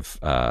sort of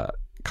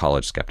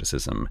college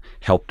skepticism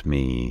helped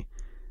me.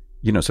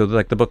 So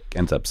like the book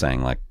ends up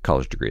saying like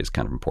college degree is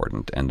kind of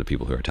important, and the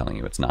people who are telling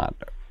you it's not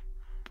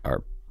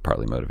are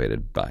partly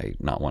motivated by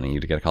not wanting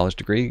you to get a college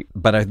degree.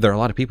 But there are a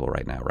lot of people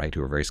right now, right,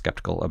 who are very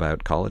skeptical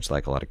about college.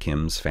 Like a lot of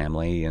Kim's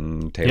family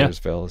in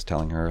Taylorsville is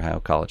telling her how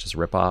college is a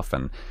ripoff,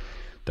 and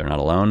they're not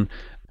alone.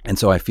 And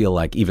so I feel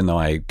like even though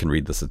I can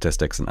read the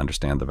statistics and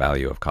understand the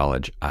value of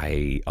college,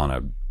 I, on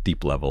a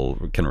deep level,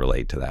 can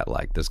relate to that.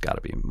 Like, there's got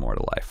to be more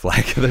to life.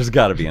 Like, there's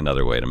got to be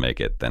another way to make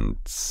it than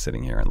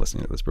sitting here and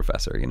listening to this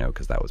professor,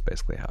 because that was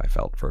basically how I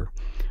felt for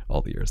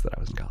all the years that I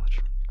was in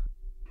college.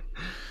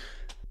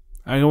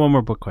 I got one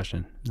more book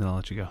question, then I'll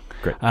let you go.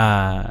 Great.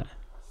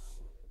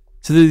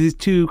 So there's these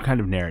two kind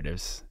of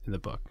narratives in the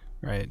book,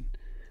 right?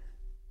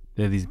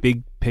 There are these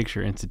big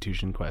picture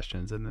institution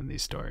questions and then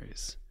these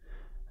stories.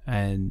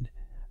 And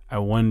I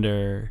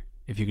wonder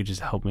if you could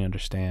just help me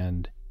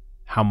understand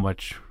how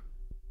much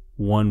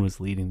one was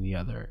leading the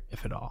other,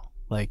 if at all.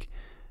 Like,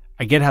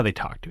 I get how they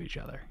talk to each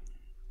other.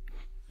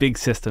 Big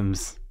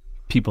systems,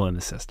 people in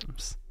the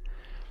systems.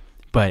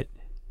 But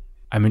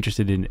I'm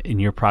interested in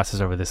your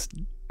process over this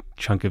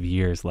chunk of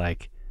years.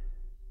 Like,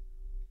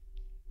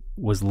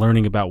 was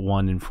learning about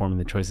one informing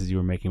the choices you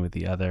were making with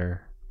the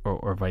other,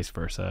 or vice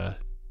versa?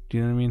 Do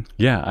you know what I mean?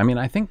 Yeah, I mean,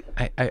 I think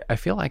I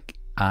feel like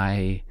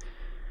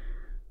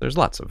there's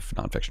lots of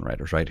nonfiction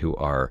writers, right, who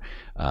are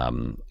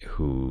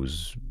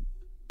whose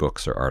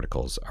books or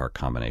articles are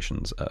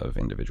combinations of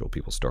individual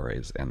people's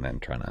stories and then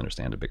trying to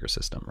understand a bigger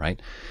system,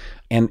 right?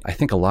 And I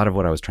think a lot of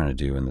what I was trying to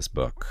do in this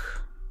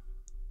book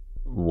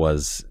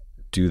was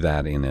do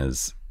that in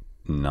as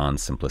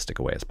non-simplistic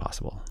a way as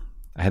possible.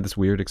 I had this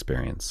weird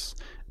experience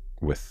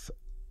with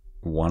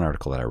one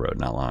article that I wrote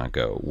not long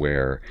ago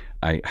where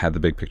I had the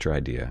big picture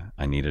idea.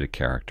 I needed a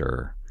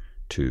character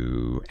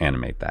to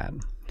animate that.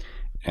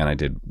 And I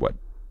did what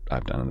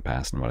I've done in the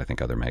past and what I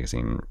think other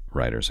magazine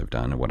writers have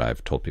done and what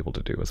I've told people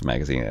to do as a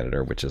magazine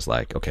editor, which is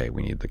like, okay,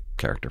 we need the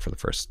character for the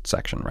first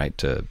section, right?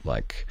 To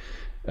like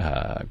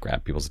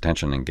grab people's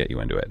attention and get you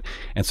into it.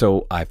 And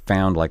so I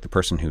found like the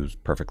person who's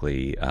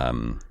perfectly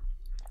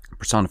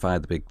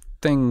personified the big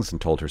things and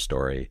told her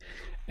story,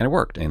 and it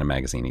worked in a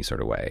magazine-y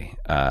sort of way.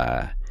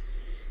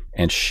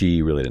 And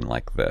she really didn't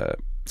like the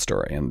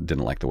story and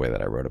didn't like the way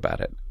that I wrote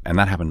about it. And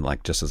that happened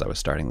like just as I was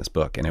starting this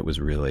book, and it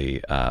was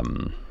really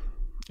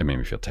it made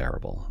me feel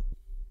terrible.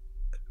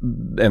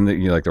 And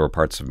like there were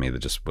parts of me that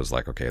just was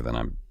like, okay, then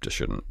I just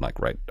shouldn't like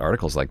write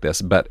articles like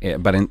this. But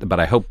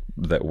I hope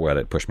that what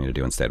it pushed me to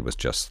do instead was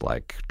just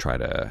like try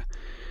to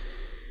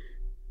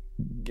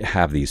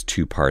have these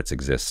two parts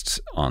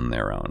exist on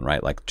their own,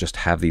 right? Like just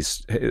have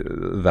these,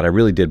 that I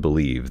really did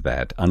believe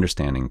that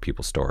understanding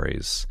people's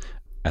stories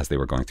as they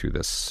were going through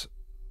this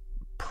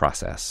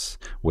process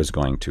was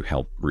going to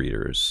help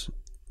readers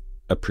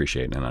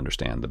appreciate and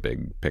understand the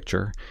big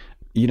picture,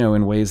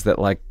 in ways that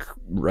like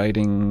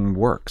writing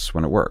works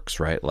when it works,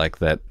 right? Like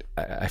that,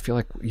 I feel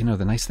like,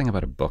 the nice thing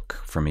about a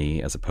book for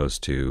me as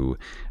opposed to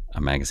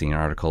a magazine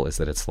article is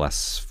that it's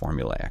less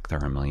formulaic. There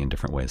are a million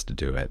different ways to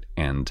do it.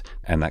 And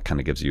that kind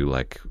of gives you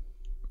like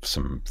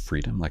some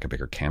freedom, like a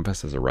bigger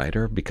canvas as a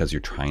writer, because you're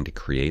trying to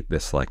create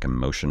this like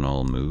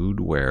emotional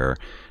mood where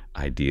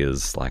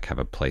ideas like have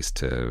a place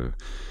to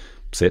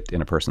sit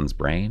in a person's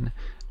brain.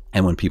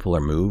 And when people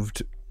are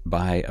moved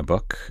by a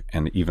book,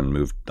 and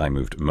even I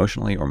moved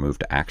emotionally or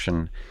moved to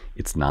action,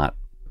 it's not,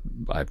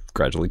 I've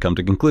gradually come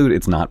to conclude,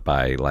 it's not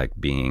by like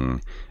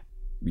being,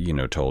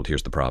 told,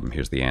 here's the problem,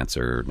 here's the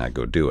answer, now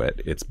go do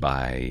it. It's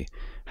by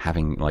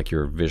having like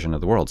your vision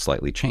of the world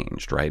slightly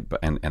changed, right?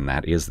 And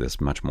that is this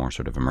much more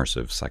sort of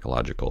immersive,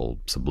 psychological,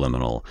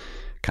 subliminal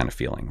kind of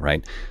feeling,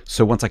 right?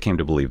 So once I came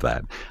to believe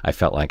that, I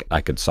felt like I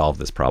could solve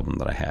this problem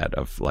that I had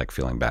of like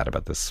feeling bad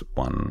about this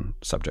one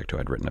subject who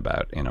I'd written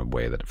about in a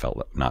way that it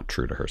felt not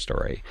true to her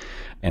story.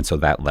 And so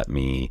that let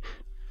me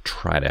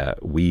try to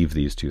weave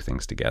these two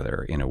things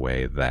together in a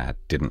way that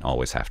didn't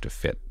always have to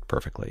fit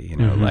perfectly,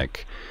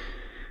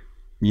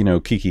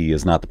 Kiki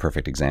is not the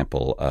perfect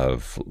example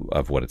of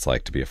what it's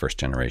like to be a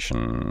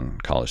first-generation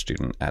college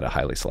student at a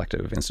highly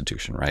selective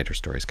institution, right? Her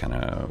story's kind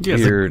of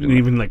weird. It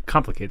even like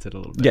complicates it a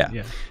little bit.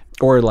 Yeah.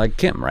 Or like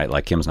Kim, right?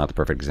 Like Kim's not the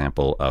perfect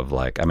example of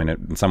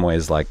in some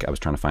ways, like I was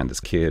trying to find this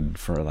kid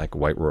for like a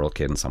white rural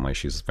kid. In some ways,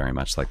 she's very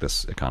much like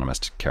this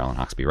economist Carolyn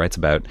Hawksby writes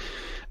about,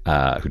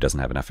 who doesn't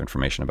have enough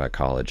information about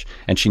college.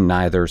 And she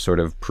neither sort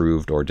of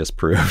proved or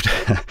disproved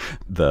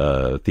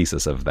the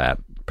thesis of that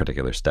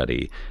particular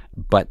study.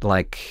 But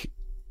like,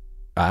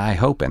 I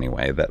hope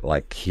anyway that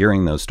like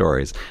hearing those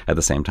stories at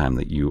the same time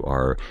that you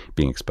are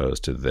being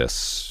exposed to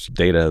this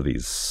data,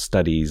 these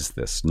studies,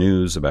 this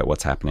news about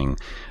what's happening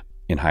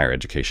in higher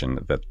education,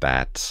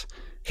 that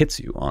hits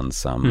you on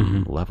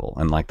some level.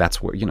 And like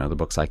that's where, the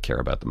books I care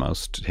about the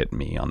most hit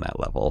me on that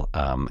level.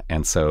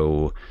 And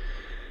so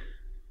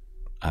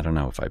I don't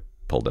know if I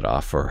pulled it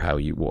off or how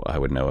I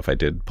would know if I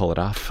did pull it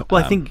off.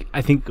 Well,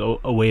 I think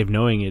a way of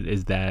knowing it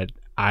is that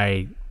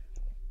I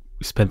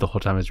spent the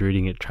whole time I was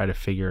reading it trying to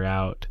figure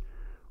out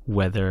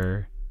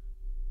whether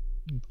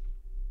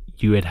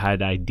you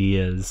had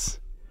ideas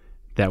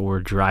that were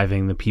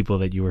driving the people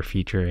that you were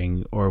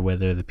featuring, or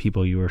whether the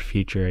people you were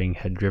featuring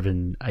had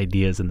driven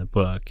ideas in the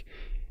book.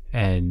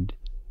 And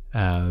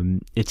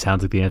it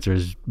sounds like the answer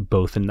is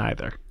both and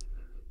neither.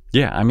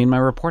 Yeah, I mean, my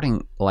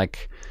reporting,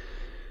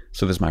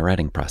 so there's my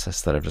writing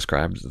process that I've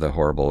described, the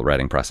horrible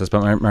writing process.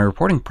 But my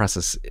reporting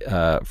process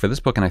for this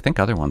book, and I think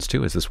other ones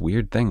too, is this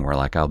weird thing where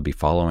I'll be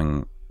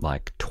following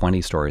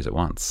 20 stories at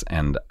once.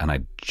 And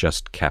I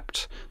just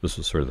kept, this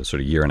was sort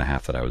of year and a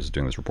half that I was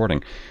doing this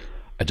reporting,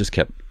 I just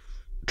kept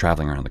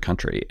traveling around the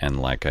country,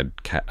 and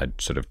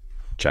I'd sort of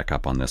check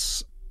up on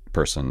this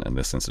person and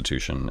this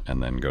institution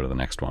and then go to the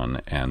next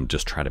one and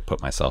just try to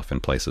put myself in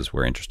places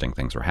where interesting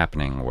things were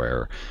happening,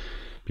 where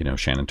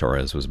Shannon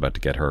Torres was about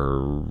to get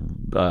her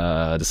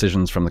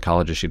decisions from the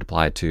colleges she'd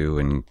applied to,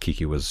 and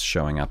Kiki was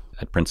showing up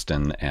at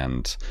Princeton,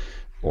 and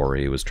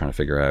Ori was trying to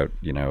figure out,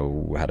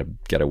 how to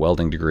get a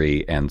welding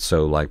degree. And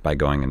so by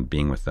going and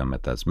being with them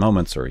at those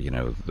moments, or,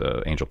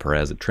 the Angel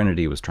Perez at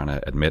Trinity was trying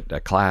to admit a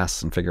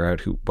class and figure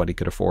out what he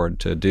could afford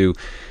to do.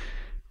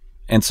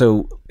 And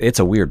so it's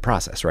a weird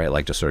process,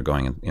 right? Just sort of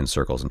going in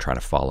circles and try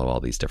to follow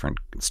all these different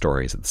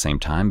stories at the same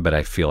time. But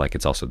I feel like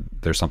it's also,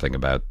 there's something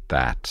about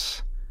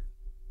that.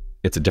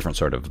 It's a different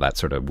that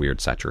sort of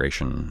weird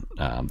saturation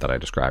that I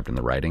described in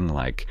the writing.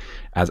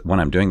 When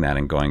I'm doing that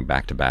and going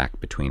back to back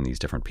between these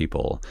different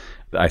people,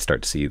 I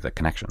start to see the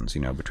connections,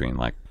 between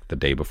the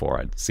day before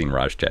I'd seen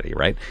Raj Chetty,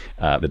 right?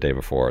 The day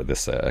before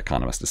this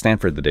economist at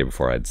Stanford, the day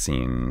before I'd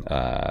seen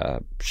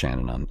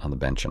Shannon on the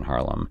bench in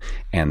Harlem.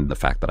 And the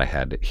fact that I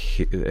had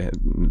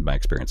my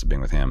experience of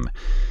being with him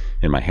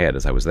in my head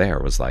as I was there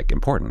was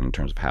important in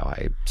terms of how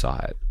I saw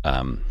it.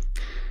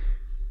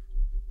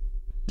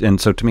 And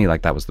so to me,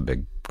 that was the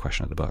big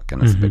question of the book.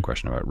 And that's the big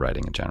question about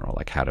writing in general,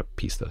 how to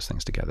piece those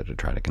things together to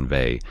try to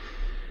convey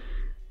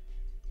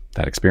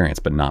that experience,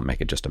 but not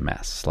make it just a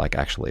mess.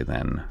 Actually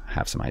then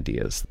have some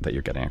ideas that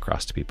you're getting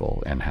across to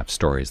people and have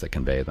stories that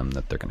convey them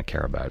that they're going to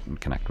care about and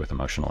connect with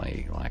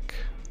emotionally.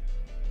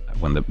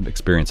 When the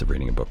experience of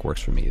reading a book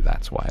works for me,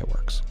 that's why it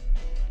works.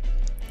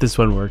 This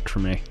one worked for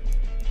me.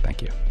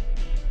 Thank you.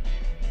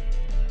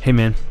 Hey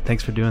man,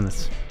 thanks for doing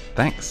this.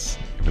 Thanks.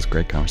 It was a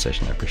great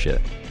conversation. I appreciate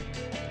it.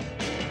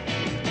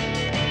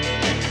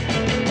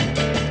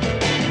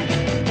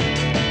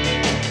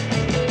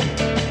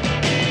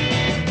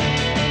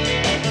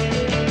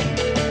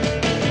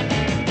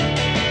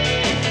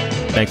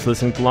 Thanks for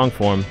listening to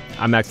Longform.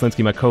 I'm Max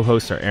Linsky. My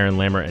co-hosts are Aaron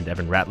Lammer and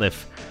Evan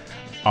Ratliff.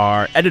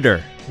 Our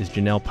editor is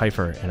Janelle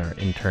Pfeiffer, and our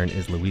intern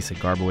is Louisa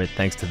Garbowit.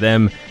 Thanks to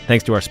them.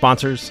 Thanks to our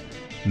sponsors,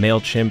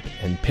 MailChimp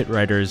and Pit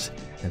Writers.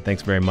 And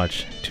thanks very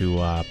much to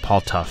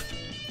Paul Tough.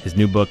 His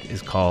new book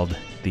is called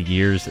The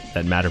Years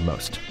That Matter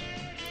Most.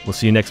 We'll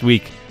see you next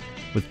week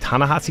with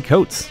Ta-Nehisi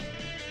Coates.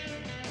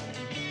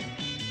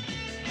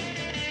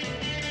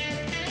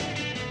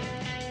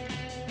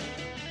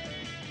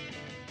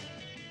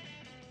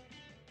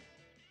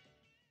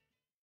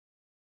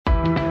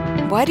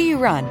 Why do you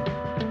run?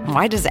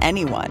 Why does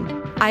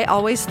anyone? I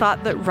always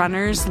thought that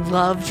runners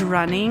loved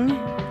running,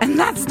 and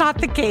that's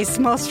not the case.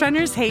 Most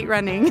runners hate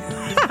running,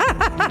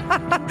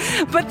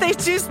 but they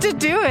choose to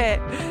do it.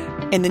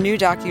 In the new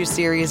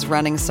docuseries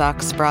Running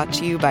Sucks, brought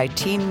to you by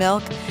Teen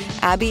Milk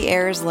Abby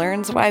Ayers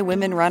learns why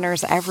women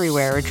runners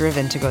everywhere are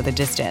driven to go the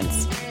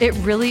distance. It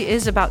really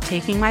is about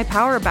taking my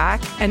power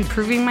back and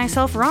proving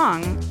myself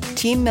wrong.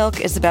 Team Milk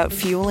is about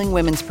fueling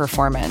women's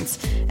performance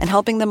and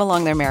helping them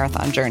along their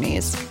marathon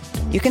journeys.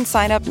 You can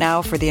sign up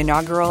now for the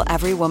inaugural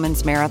Every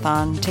Woman's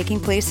Marathon taking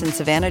place in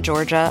Savannah,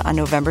 Georgia on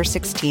November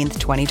 16th,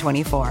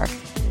 2024.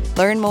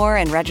 Learn more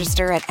and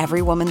register at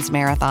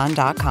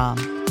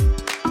everywomansmarathon.com.